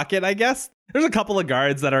of the rocket, I guess. There's a couple of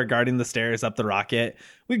guards that are guarding the stairs up the rocket.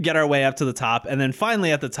 We get our way up to the top, and then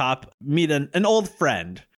finally at the top, meet an old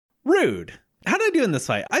friend, Rude. How did I do in this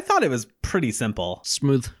fight? I thought it was pretty simple.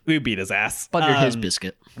 Smooth. We beat his ass. Buttered his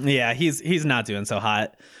biscuit. Yeah, he's not doing so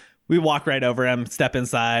hot. We walk right over him, step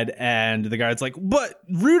inside, and the guard's like, but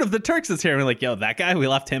Rude of the Turks is here. And we're like, yo, that guy, we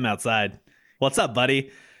left him outside. What's up,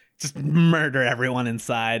 buddy? Just murder everyone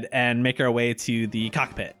inside and make our way to the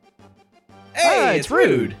cockpit. Hey, it's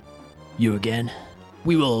Rude. You again?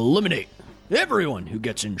 We will eliminate everyone who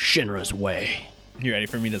gets in Shinra's way. You ready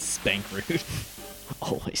for me to spank Rude?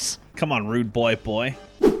 Always. Come on, Rude boy.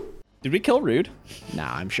 Did we kill Rude?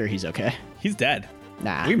 Nah, I'm sure he's okay. He's dead.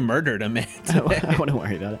 Nah. We murdered him, man. I wouldn't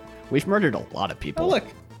worry about it. We've murdered a lot of people. Oh, look.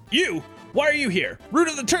 You! Why are you here? Rude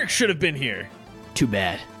of the Turks should have been here. Too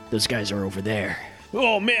bad. Those guys are over there.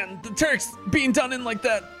 Oh, man, the Turks being done in like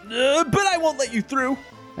that. But I won't let you through.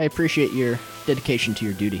 I appreciate your dedication to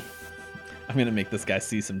your duty. I'm going to make this guy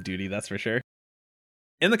see some duty, that's for sure.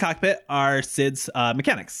 In the cockpit are Sid's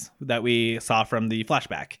mechanics that we saw from the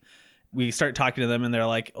flashback. We start talking to them and they're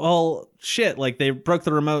like, oh, shit, like they broke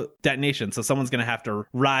the remote detonation, so someone's going to have to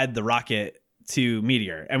ride the rocket to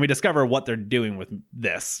Meteor. And we discover what they're doing with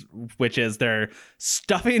this, which is they're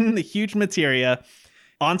stuffing the huge materia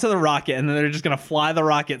onto the rocket, and then they're just going to fly the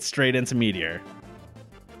rocket straight into Meteor.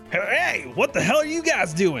 Hey, what the hell are you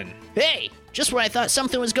guys doing? Hey, just when I thought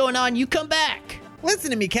something was going on, you come back.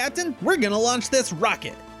 Listen to me, Captain. We're going to launch this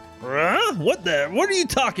rocket. Huh? What are you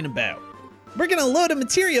talking about? We're going to load a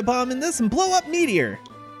materia bomb in this and blow up Meteor.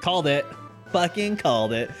 Called it. Fucking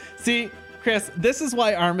called it. See, Chris, this is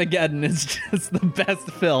why Armageddon is just the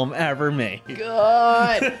best film ever made.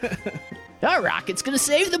 God. Our rocket's gonna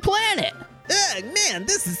save the planet. Ugh, man,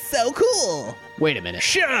 this is so cool. Wait a minute.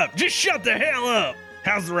 Shut up. Just shut the hell up.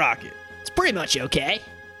 How's the rocket? It's pretty much okay,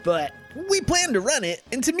 but... We plan to run it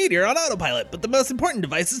into Meteor on autopilot, but the most important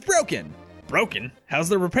device is broken. Broken? How's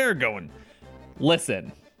the repair going?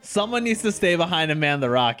 Listen, someone needs to stay behind and man the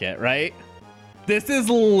rocket, right? This is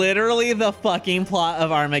literally the fucking plot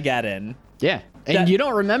of Armageddon. Yeah. And you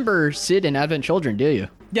don't remember Sid in Advent Children, do you?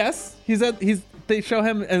 Yes, they show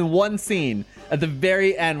him in one scene at the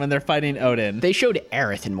very end when they're fighting Odin. They showed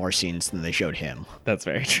Aerith in more scenes than they showed him. That's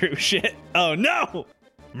very true. Shit. Oh no!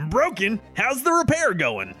 Broken? How's the repair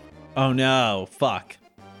going? Oh no, fuck.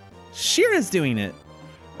 Shira's doing it.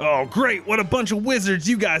 Oh great, what a bunch of wizards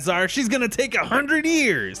you guys are. She's gonna take 100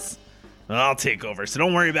 years. I'll take over, so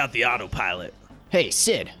don't worry about the autopilot. Hey,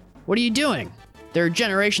 Sid, what are you doing? There are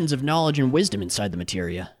generations of knowledge and wisdom inside the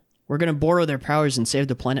materia. We're gonna borrow their powers and save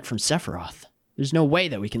the planet from Sephiroth. There's no way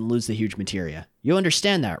that we can lose the huge materia. You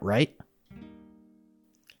understand that, right?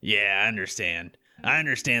 Yeah, I understand. I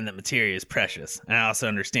understand that materia is precious, and I also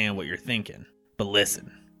understand what you're thinking. But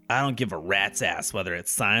listen, I don't give a rat's ass whether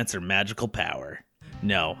it's science or magical power.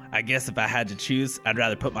 No, I guess if I had to choose, I'd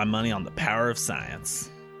rather put my money on the power of science.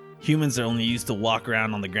 Humans are only used to walk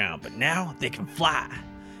around on the ground, but now they can fly.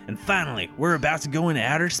 And finally, we're about to go into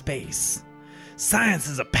outer space. Science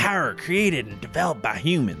is a power created and developed by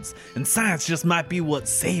humans, and science just might be what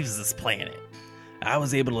saves this planet. I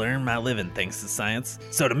was able to earn my living thanks to science,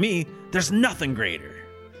 so to me, there's nothing greater.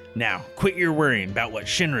 Now, quit your worrying about what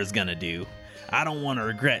Shinra's gonna do. I don't want to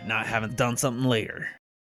regret not having done something later.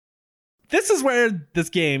 This is where this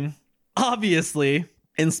game obviously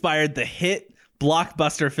inspired the hit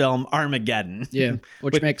blockbuster film Armageddon. Yeah,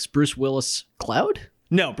 which makes Bruce Willis Cloud?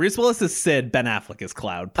 No, Bruce Willis is Sid, Ben Affleck is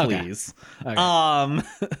Cloud, please. Okay.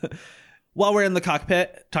 While we're in the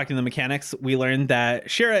cockpit talking to the mechanics, we learned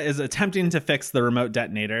that Shira is attempting to fix the remote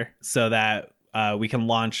detonator so that we can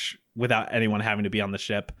launch without anyone having to be on the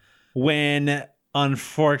ship. When,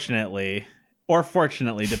 unfortunately, or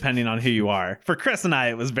fortunately, depending on who you are, for Chris and I,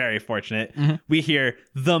 it was very fortunate. Mm-hmm. We hear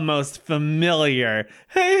the most familiar,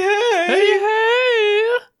 hey, hey, hey, hey,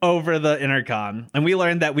 over the intercom. And we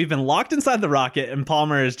learned that we've been locked inside the rocket, and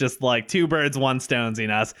Palmer is just like 2 birds, 1 stonesing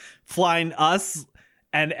us, flying us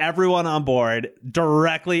and everyone on board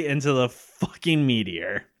directly into the fucking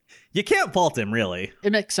meteor. You can't fault him, really.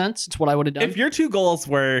 It makes sense. It's what I would have done. If your 2 goals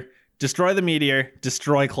were destroy the meteor,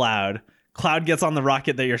 destroy Cloud, Cloud gets on the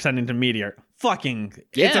rocket that you're sending to Meteor, fucking,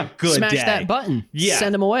 it's a good smash day. That button. Yeah.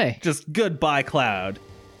 Send him away. Just goodbye, Cloud.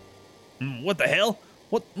 What the hell?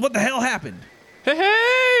 What the hell happened? Hey,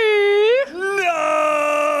 hey!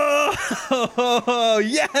 No!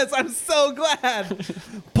 Yes, I'm so glad.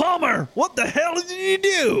 Palmer, what the hell did you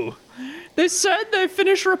do? They said they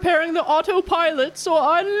finished repairing the autopilot, so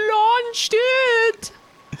I launched it.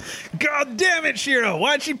 God damn it, Shiro.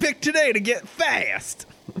 Why'd she pick today to get fast?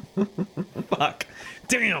 Fuck.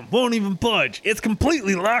 Damn, won't even budge. It's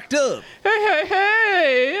completely locked up.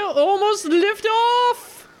 Hey, almost lift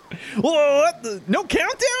off. Whoa, what the? No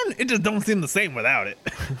countdown? It just don't seem the same without it.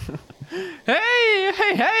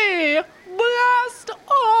 Hey, blast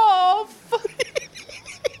off.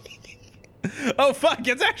 Oh, fuck,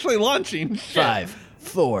 it's actually launching. 5,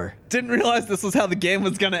 4. Didn't realize this was how the game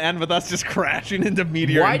was going to end, with us just crashing into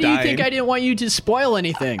meteor Why and do you dying. think I didn't want you to spoil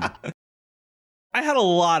anything? I had a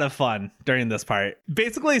lot of fun during this part.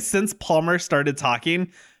 Basically, since Palmer started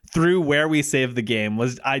talking through where we saved the game,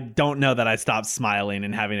 I don't know that I stopped smiling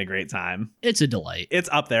and having a great time. It's a delight. It's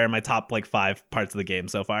up there in my top 5 parts of the game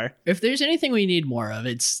so far. If there's anything we need more of,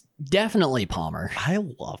 it's definitely Palmer. I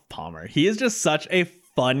love Palmer. He is just such a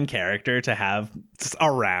fun character to have just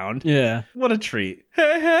around. Yeah. What a treat.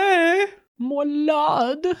 Hey. More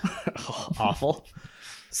lard. Awful.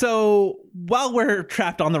 So while we're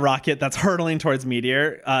trapped on the rocket that's hurtling towards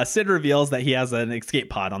Meteor, Sid reveals that he has an escape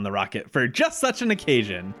pod on the rocket for just such an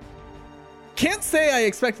occasion. Can't say I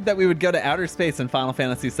expected that we would go to outer space in Final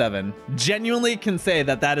Fantasy VII. Genuinely can say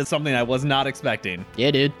that that is something I was not expecting.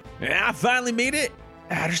 Yeah, dude. I finally made it.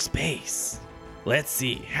 Outer space. Let's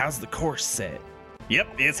see, how's the course set? Yep,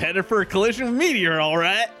 it's headed for a collision with Meteor, all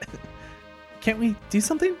right. Can't we do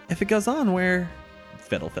something if it goes on where...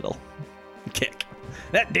 Fiddle. Kick.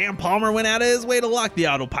 That damn Palmer went out of his way to lock the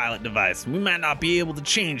autopilot device. We might not be able to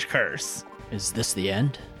change course. Is this the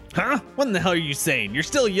end? Huh? What in the hell are you saying? You're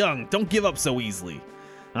still young. Don't give up so easily.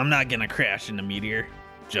 I'm not gonna crash into Meteor.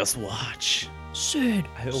 Just watch. Sid.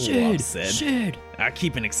 I love Sid. Sid. I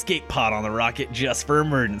keep an escape pod on the rocket just for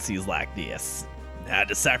emergencies like this. I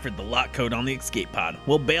deciphered the lock code on the escape pod.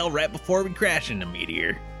 We'll bail right before we crash into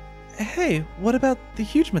Meteor. Hey, what about the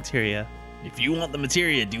huge materia? If you want the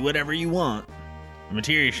materia, do whatever you want. The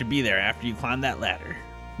materia should be there after you climb that ladder.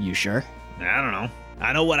 You sure? I don't know.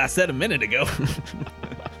 I know what I said a minute ago.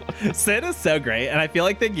 Sid is so great, and I feel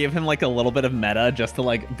like they gave him a little bit of meta just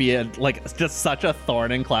to be just such a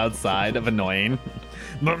thorn in Cloud's side of annoying.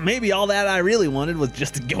 But maybe all that I really wanted was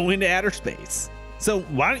just to go into outer space. So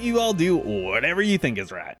why don't you all do whatever you think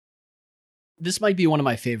is right? This might be one of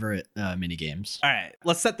my favorite mini games. All right,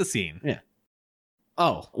 let's set the scene. Yeah.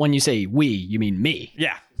 Oh, when you say we, you mean me.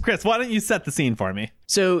 Yeah. Chris, why don't you set the scene for me?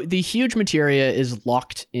 So the huge materia is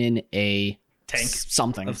locked in a Tank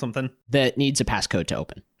something of something. that needs a passcode to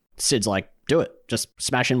open. Sid's like, do it. Just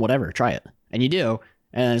smash in whatever. Try it. And you do.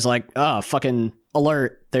 And it's like, oh, fucking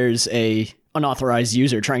alert. There's a unauthorized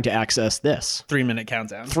user trying to access this. 3-minute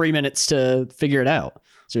countdown. 3 minutes to figure it out.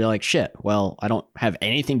 So you're like, shit, well, I don't have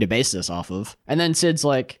anything to base this off of. And then Sid's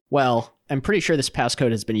like, well, I'm pretty sure this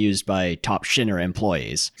passcode has been used by top Shinra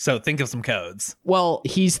employees. So think of some codes. Well,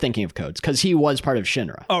 he's thinking of codes because he was part of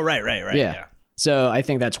Shinra. Oh, right. Yeah. So I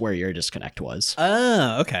think that's where your disconnect was.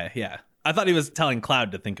 Oh, okay. Yeah. I thought he was telling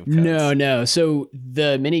Cloud to think of codes. No. So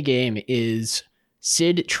the mini game is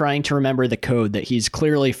Sid trying to remember the code that he's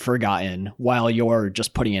clearly forgotten while you're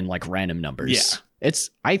just putting in random numbers. Yeah.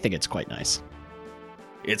 I think it's quite nice.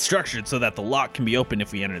 It's structured so that the lock can be opened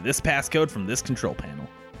if we enter this passcode from this control panel.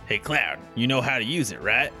 Hey Cloud, you know how to use it,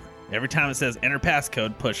 right? Every time it says enter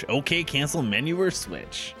passcode, push OK, cancel, menu, or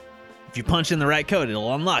switch. If you punch in the right code,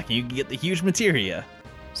 it'll unlock and you can get the huge materia.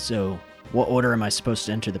 So what order am I supposed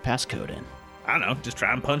to enter the passcode in? I don't know, just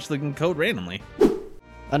try and punch the code randomly.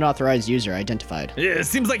 Unauthorized user identified. Yeah, it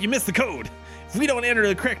seems like you missed the code. If we don't enter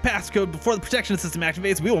the correct passcode before the protection system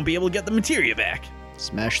activates, we won't be able to get the materia back.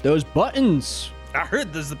 Smash those buttons. I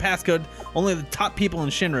heard there's the passcode only the top people in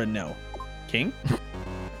Shinra know. King?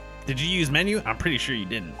 Did you use menu? I'm pretty sure you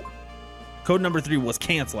didn't. Code number 3 was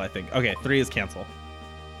cancel, I think. Okay, 3 is cancel.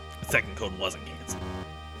 The second code wasn't cancel.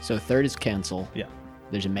 So third is cancel. Yeah.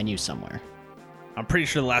 There's a menu somewhere. I'm pretty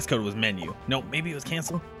sure the last code was menu. No, maybe it was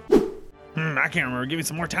cancel. I can't remember. Give me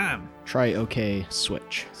some more time. Try OK,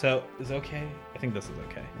 switch. So, is okay? I think this is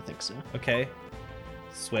okay. I think so. Okay.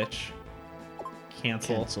 Switch.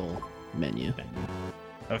 Cancel. Cancel, menu. Menu.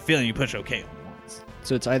 I have a feeling you push okay only once.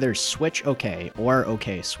 So it's either switch OK or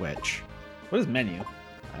OK switch. What is menu?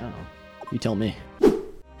 I don't know. You tell me.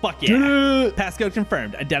 Fuck yeah. Passcode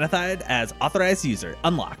confirmed. Identified as authorized user.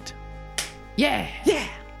 Unlocked. Yeah.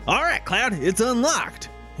 All right, Cloud, it's unlocked.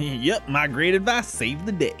 Yep, my great advice saved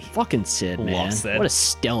the day. Fucking Sid, Love man. Sid. What a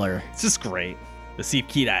stellar. It's just great. Receive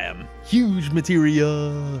keyed item. Huge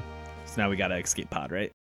materia. So now we got an escape pod,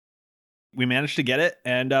 right? We managed to get it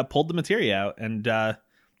and pulled the materia out and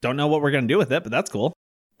don't know what we're going to do with it, but that's cool.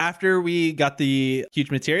 After we got the huge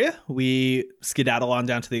materia, we skedaddle on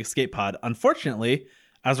down to the escape pod. Unfortunately,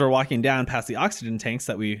 as we're walking down past the oxygen tanks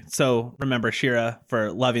that we so remember Shira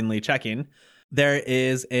for lovingly checking, there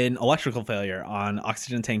is an electrical failure on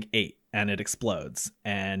oxygen tank 8. and it explodes,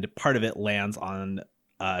 and part of it lands on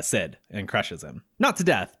Sid and crushes him. Not to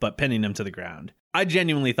death, but pinning him to the ground. I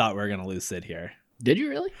genuinely thought we were going to lose Sid here. Did you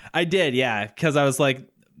really? I did, yeah, because I was like,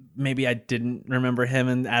 maybe I didn't remember him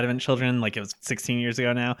in Advent Children. Like, it was 16 years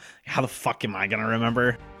ago now. How the fuck am I going to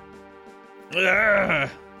remember? Ugh.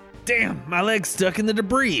 Damn, my leg's stuck in the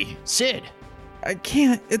debris. Sid, I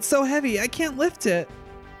can't. It's so heavy. I can't lift it.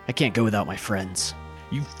 I can't go without my friends.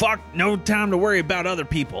 You fuck. No time to worry about other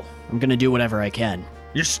people. I'm gonna do whatever I can.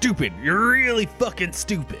 You're stupid. You're really fucking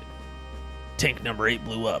stupid. Tank number 8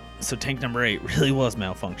 blew up, so tank number 8 really was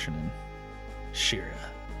malfunctioning. Shira,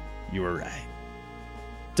 you were right.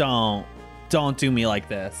 Don't do me like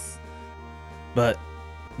this. But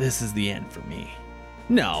this is the end for me.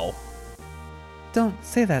 No. Don't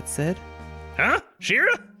say that, Sid. Huh?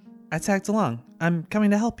 Shira? I tagged along. I'm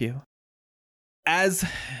coming to help you. As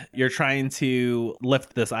you're trying to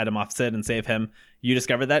lift this item off Sid and save him, you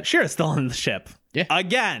discover that Shira's still on the ship. Yeah.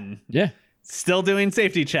 Again. Yeah. Still doing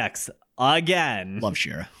safety checks. Again. Love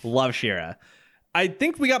Shira. Love Shira. I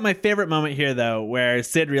think we got my favorite moment here, though, where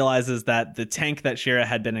Sid realizes that the tank that Shira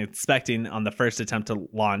had been inspecting on the first attempt to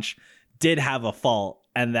launch did have a fault,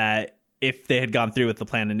 and that if they had gone through with the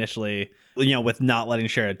plan initially, with not letting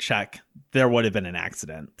Shira check, there would have been an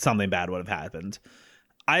accident. Something bad would have happened.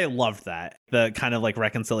 I loved that. The kind of like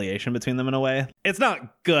reconciliation between them in a way. It's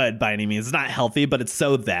not good by any means. It's not healthy, but it's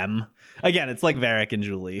so them. Again, it's like Varric and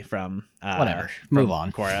Julie from Whatever. Move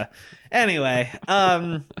on. Korra. Anyway,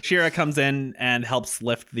 Shira comes in and helps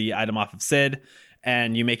lift the item off of Sid,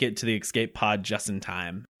 and you make it to the escape pod just in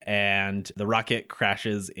time. And the rocket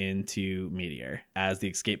crashes into Meteor as the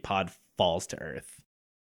escape pod falls to Earth.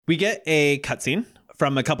 We get a cutscene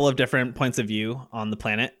from a couple of different points of view on the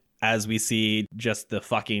planet as we see just the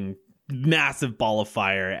fucking massive ball of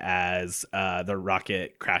fire as the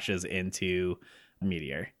rocket crashes into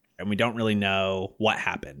Meteor. And we don't really know what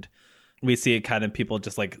happened. We see it kind of people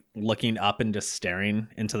just like looking up and just staring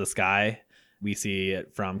into the sky. We see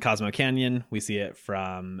it from Cosmo Canyon. We see it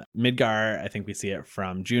from Midgar. I think we see it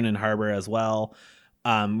from Junin Harbor as well.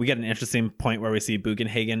 We get an interesting point where we see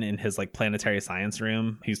Bugenhagen in his like planetary science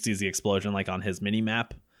room. He sees the explosion like on his mini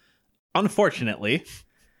map. Unfortunately,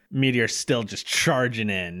 Meteor's still just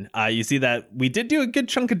charging in. You see that we did do a good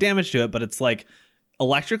chunk of damage to it, but it's like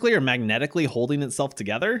electrically or magnetically holding itself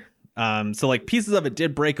together. So like pieces of it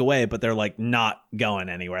did break away, but they're like not going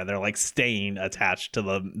anywhere. They're like staying attached to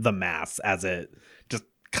the mass as it just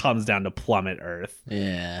comes down to plummet Earth.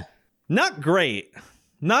 Yeah. Not great.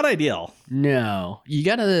 Not ideal. No. You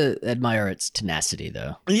gotta admire its tenacity,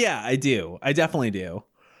 though. Yeah, I do. I definitely do.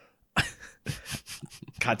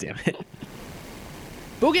 God damn it.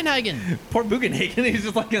 Bugenhagen! Poor Bugenhagen. He's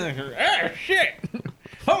just like, oh, shit.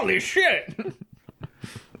 Holy shit.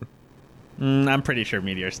 I'm pretty sure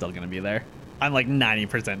Meteor's still going to be there. I'm like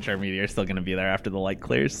 90% sure Meteor's still going to be there after the light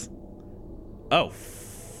clears. Oh,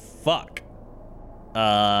 fuck.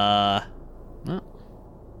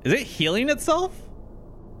 Is it healing itself?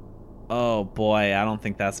 Oh, boy. I don't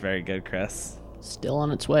think that's very good, Chris. Still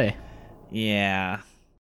on its way. Yeah.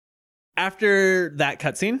 After that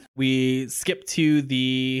cutscene, we skip to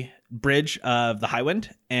the bridge of the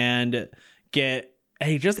Highwind and get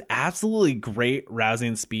a just absolutely great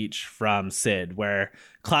rousing speech from Sid, where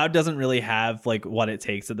Cloud doesn't really have like what it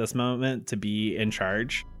takes at this moment to be in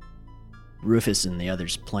charge. Rufus and the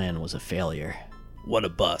others' plan was a failure. What a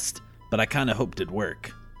bust, but I kind of hoped it'd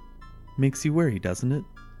work. Makes you worry, doesn't it?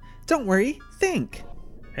 Don't worry, think.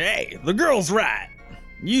 Hey, the girl's right.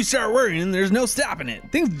 You start worrying, there's no stopping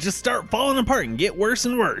it. Things just start falling apart and get worse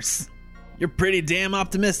and worse. You're pretty damn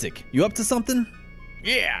optimistic. You up to something?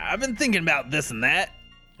 Yeah, I've been thinking about this and that.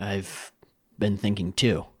 I've been thinking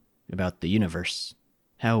too about the universe.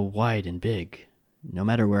 How wide and big. No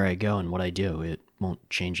matter where I go and what I do, it won't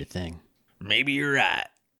change a thing. Maybe you're right,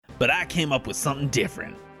 but I came up with something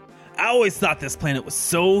different. I always thought this planet was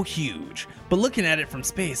so huge, but looking at it from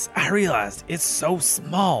space, I realized it's so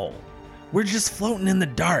small. We're just floating in the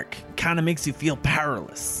dark. Kind of makes you feel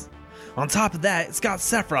powerless. On top of that, it's got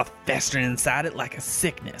Sephiroth festering inside it like a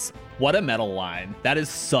sickness. What a metal line. That is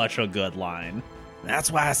such a good line.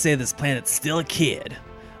 That's why I say this planet's still a kid.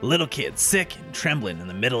 A little kid, sick and trembling in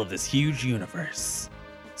the middle of this huge universe.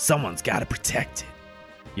 Someone's got to protect it.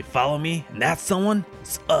 You follow me? And that someone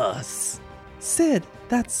is us. Sid,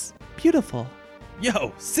 that's beautiful.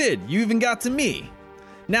 Yo, Sid, you even got to me.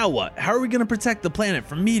 Now what? How are we going to protect the planet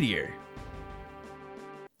from Meteor?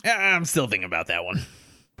 I'm still thinking about that one.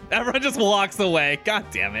 Everyone just walks away. God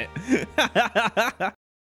damn it.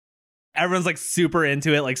 Everyone's like super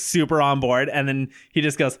into it, like super on board. And then he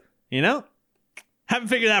just goes, how Haven't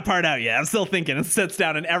figured that part out yet. I'm still thinking, and sits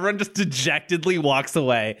down, and everyone just dejectedly walks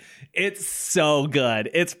away. It's so good.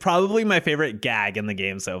 It's probably my favorite gag in the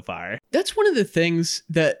game so far. That's one of the things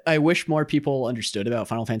that I wish more people understood about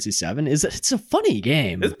Final Fantasy VII is that it's a funny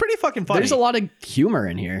game. It's pretty fucking funny. There's a lot of humor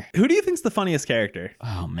in here. Who do you think's the funniest character?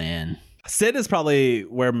 Oh, man. Sid is probably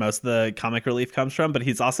where most of the comic relief comes from, but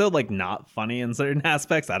he's also like not funny in certain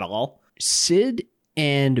aspects at all. Sid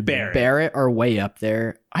and Barrett are way up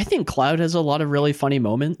there. I think Cloud has a lot of really funny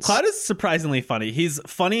moments. Cloud is surprisingly funny. He's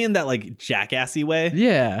funny in that like jackassy way.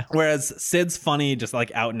 Yeah. Whereas Sid's funny, just like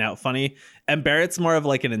out and out funny. And Barrett's more of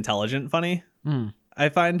like an intelligent funny, I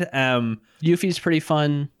find. Yuffie's pretty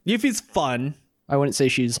fun. Yuffie's fun. I wouldn't say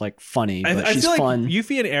she's like funny, but she's feel fun. Like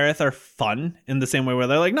Yuffie and Aerith are fun in the same way where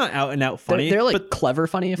they're like not out and out funny. They're like but clever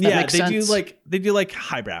funny, if that makes sense. They do like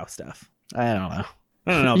highbrow stuff. I don't know.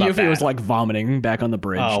 I don't know about Yuffie that. was like vomiting back on the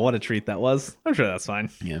bridge. Oh, what a treat that was. I'm sure that's fine.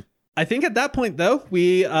 Yeah. I think at that point, though,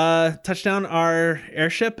 we touched down our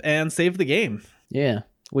airship and saved the game. Yeah.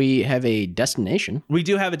 We have a destination. We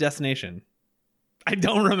do have a destination. I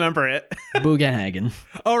don't remember it. Bugenhagen.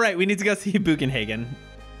 Oh, right. We need to go see Bugenhagen.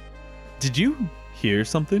 Did you hear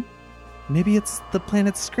something? Maybe it's the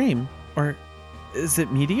planet's scream. Or is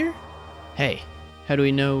it Meteor? Hey, how do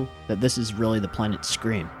we know that this is really the planet's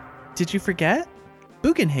scream? Did you forget?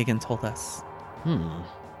 Bugenhagen told us.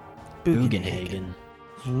 Bugenhagen.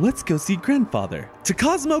 Let's go see Grandfather to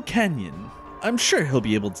Cosmo Canyon. I'm sure he'll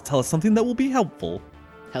be able to tell us something that will be helpful.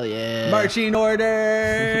 Hell yeah. Marching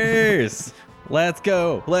orders. Let's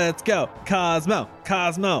go.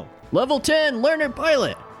 Cosmo. Level 10, learner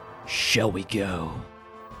pilot. Shall we go?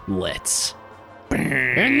 Let's.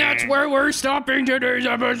 And that's where we're stopping today's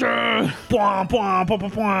episode.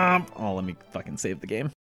 Oh, let me fucking save the game.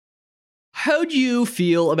 How'd you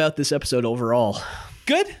feel about this episode overall?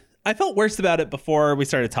 Good. I felt worse about it before we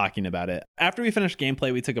started talking about it. After we finished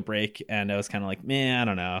gameplay, we took a break, and I was kind of like, man, I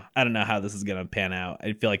don't know. I don't know how this is going to pan out.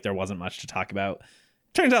 I feel like there wasn't much to talk about.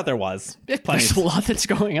 Turns out there was. There's a lot that's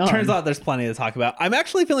going on. Turns out there's plenty to talk about. I'm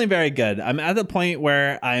actually feeling very good. I'm at the point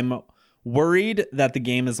where I'm worried that the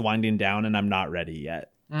game is winding down, and I'm not ready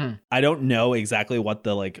yet. I don't know exactly what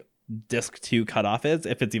the like disc 2 cutoff is,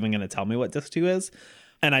 if it's even going to tell me what disc 2 is.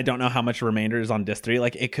 And I don't know how much remainder is on disc 3.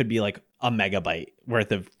 Like, it could be like a megabyte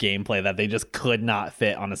worth of gameplay that they just could not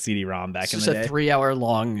fit on a CD-ROM back in the day. It's just a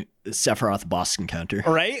 3-hour-long Sephiroth boss encounter.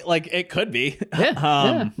 Right? Like, it could be. Yeah.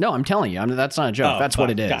 Yeah. No, I'm telling you. That's not a joke. That's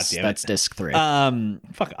what it is. That's disc 3.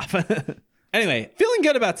 Fuck off. Anyway, feeling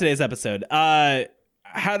good about today's episode.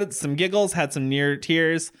 Had some giggles, had some near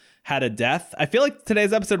tears, had a death. I feel like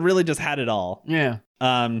today's episode really just had it all. Yeah.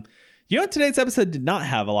 You know what today's episode did not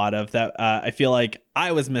have a lot of that I feel like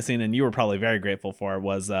I was missing and you were probably very grateful for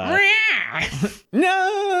was no,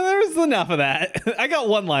 there was enough of that. I got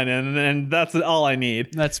one line in and that's all I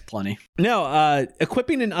need. That's plenty. No,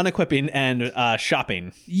 equipping and unequipping and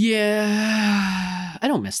shopping. Yeah. I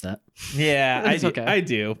don't miss that. Yeah, okay. I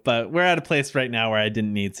do, but we're at a place right now where I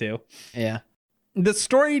didn't need to. Yeah. The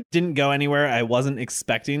story didn't go anywhere I wasn't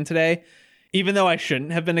expecting today. Even though I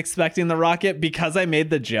shouldn't have been expecting the rocket, because I made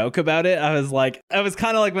the joke about it, I was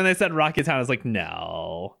kind of like when they said Rocket Town, I was like,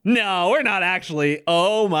 no, we're not actually.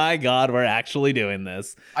 Oh my God, we're actually doing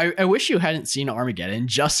this. I wish you hadn't seen Armageddon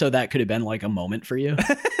just so that could have been like a moment for you.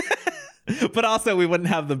 But also we wouldn't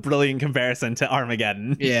have the brilliant comparison to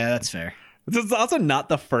Armageddon. Yeah, that's fair. This is also not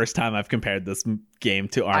the first time I've compared this game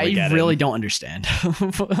to Armageddon. I really don't understand.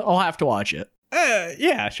 I'll have to watch it.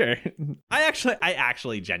 Yeah, sure. I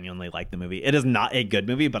actually genuinely like the movie. It is not a good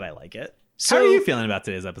movie, but I like it. So, how are you feeling about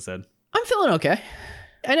today's episode? I'm feeling okay.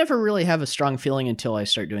 I never really have a strong feeling until I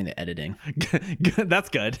start doing the editing. That's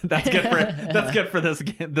good. That's good for this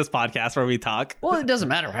podcast where we talk. Well, it doesn't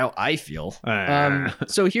matter how I feel.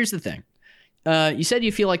 So here's the thing. You said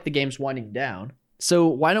you feel like the game's winding down. So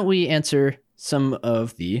why don't we answer some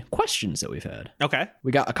of the questions that we've had? Okay.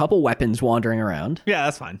 We got a couple weapons wandering around. Yeah,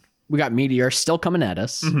 that's fine. We got Meteor still coming at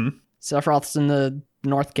us. Mm-hmm. Sephiroth's in the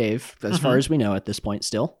North Cave, as far as we know at this point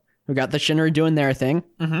still. We got the Shinra doing their thing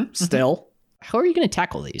still. How are you going to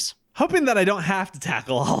tackle these? Hoping that I don't have to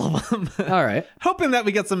tackle all of them. All right. Hoping that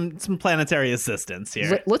we get some planetary assistance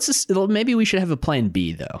here. Maybe we should have a plan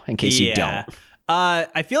B, though, in case you don't.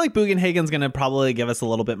 I feel like Bugenhagen's going to probably give us a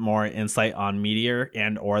little bit more insight on Meteor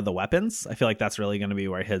and or the weapons. I feel like that's really going to be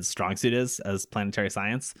where his strong suit is as planetary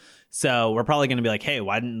science. So we're probably going to be like, hey,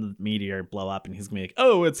 why didn't the meteor blow up? And he's going to be like,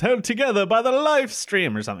 oh, it's held together by the life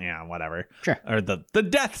stream or something. Yeah, whatever. Sure. Or the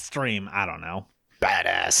death stream. I don't know.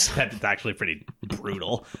 Badass. That's actually pretty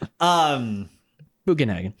brutal.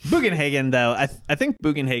 Bugenhagen, though, I think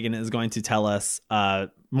Bugenhagen is going to tell us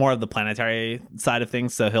more of the planetary side of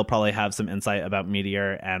things, so he'll probably have some insight about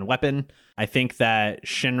Meteor and Weapon. I think that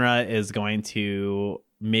Shinra is going to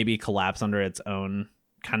maybe collapse under its own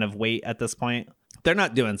kind of weight at this point. They're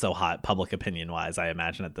not doing so hot public opinion wise, I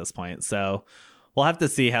imagine, at this point. So we'll have to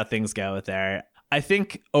see how things go with there. I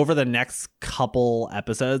think over the next couple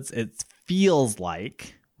episodes, it feels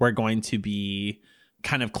like we're going to be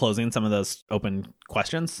kind of closing some of those open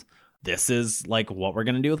questions. This is like what we're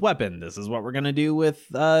going to do with Weapon. This is what we're going to do with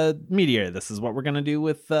Meteor. This is what we're going to do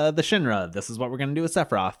with the Shinra. This is what we're going to do with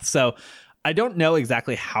Sephiroth. So I don't know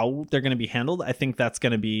exactly how they're going to be handled. I think that's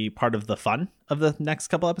going to be part of the fun of the next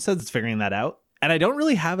couple episodes, is figuring that out. And I don't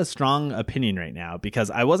really have a strong opinion right now because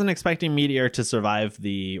I wasn't expecting Meteor to survive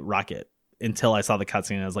the rocket until I saw the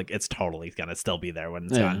cutscene. I was like, it's totally going to still be there when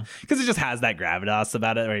it's gone. Because it just has that gravitas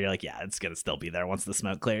about it where you're like, yeah, it's going to still be there once the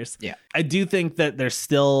smoke clears. Yeah. I do think that there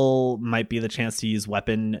still might be the chance to use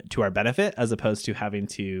Weapon to our benefit as opposed to having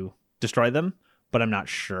to destroy them. But I'm not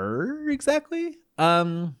sure exactly.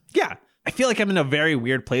 Yeah. I feel like I'm in a very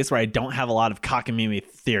weird place where I don't have a lot of cockamamie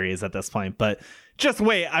theories at this point, but just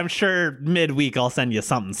wait. I'm sure midweek I'll send you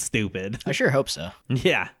something stupid. I sure hope so.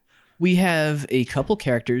 Yeah. We have a couple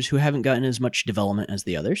characters who haven't gotten as much development as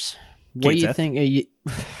the others. What do you think?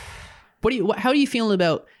 How do you feel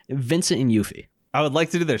about Vincent and Yuffie? I would like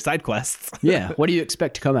to do their side quests. Yeah. What do you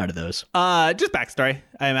expect to come out of those? Just backstory,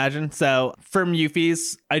 I imagine. So from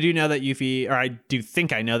Yuffie's, I do know that Yuffie, or I do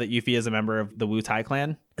think I know that Yuffie is a member of the Wu Tai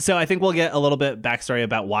clan. So I think we'll get a little bit backstory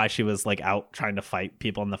about why she was like out trying to fight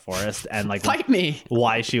people in the forest and like fight me.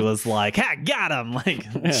 Why she was like, ha, got him. Like,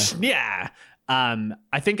 yeah.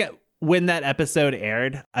 I think when that episode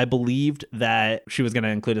aired, I believed that she was going to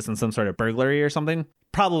include us in some sort of burglary or something.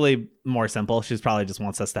 Probably more simple. She's probably just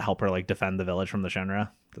wants us to help her like defend the village from the Shinra.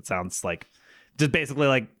 That sounds like just basically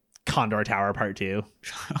like Condor Tower Part 2.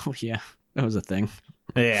 Oh yeah, that was a thing.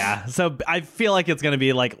 Yeah, so I feel like it's going to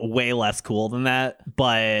be like way less cool than that,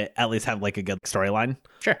 but at least have like a good storyline.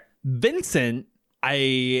 Sure. Vincent,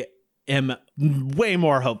 I am way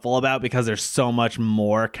more hopeful about because there's so much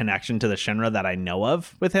more connection to the Shinra that I know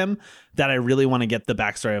of with him that I really want to get the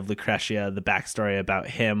backstory of Lucretia, the backstory about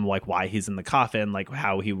him, like why he's in the coffin, like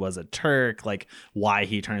how he was a Turk, like why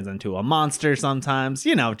he turns into a monster sometimes,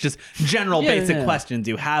 you know, just general basic questions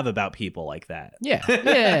you have about people like that. Yeah.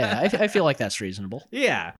 I feel like that's reasonable.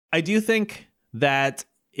 Yeah. I do think that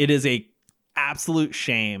it is a absolute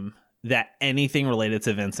shame that anything related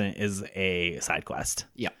to Vincent is a side quest.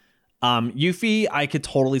 Yeah. Yuffie, I could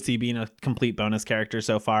totally see being a complete bonus character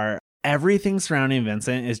so far. Everything surrounding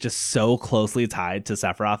Vincent is just so closely tied to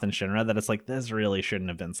Sephiroth and Shinra that it's like, this really shouldn't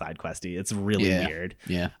have been side questy. It's really weird.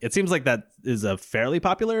 Yeah. It seems like that is a fairly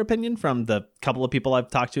popular opinion from the couple of people I've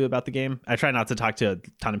talked to about the game. I try not to talk to a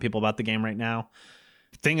ton of people about the game right now.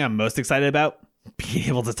 Thing I'm most excited about, being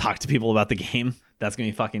able to talk to people about the game. That's going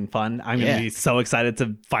to be fucking fun. I'm going to be so excited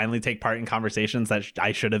to finally take part in conversations that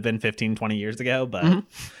I should have been 15, 20 years ago. But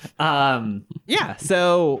yeah,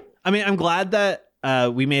 so, I mean, I'm glad that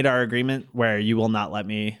we made our agreement where you will not let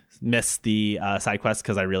me miss the side quests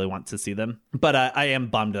because I really want to see them. But I am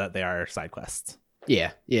bummed that they are side quests.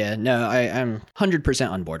 Yeah. No, I'm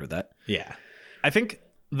 100% on board with that. Yeah. I think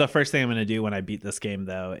the first thing I'm going to do when I beat this game,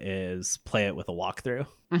 though, is play it with a walkthrough.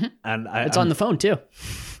 Mm-hmm. And it's on the phone, too.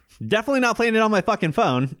 Definitely not playing it on my fucking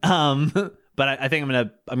phone. But I think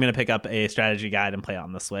I'm gonna pick up a strategy guide and play it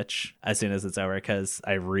on the Switch as soon as it's over because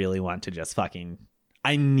I really want to just I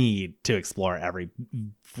need to explore every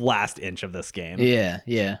last inch of this game.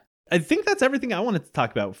 Yeah. I think that's everything I wanted to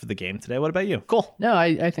talk about for the game today. What about you? Cool. No,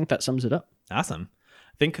 I think that sums it up. Awesome.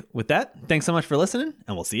 I think with that, thanks so much for listening,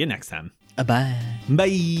 and we'll see you next time. Bye.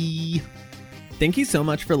 Bye. Thank you so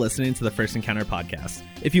much for listening to the First Encounter podcast.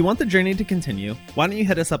 If you want the journey to continue, why don't you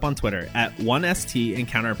hit us up on Twitter at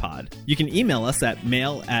 1STEncounterPod. You can email us at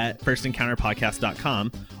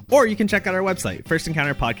mail@firstencounterpodcast.com, or you can check out our website,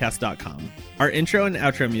 firstencounterpodcast.com. Our intro and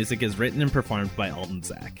outro music is written and performed by Alden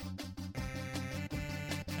Zach.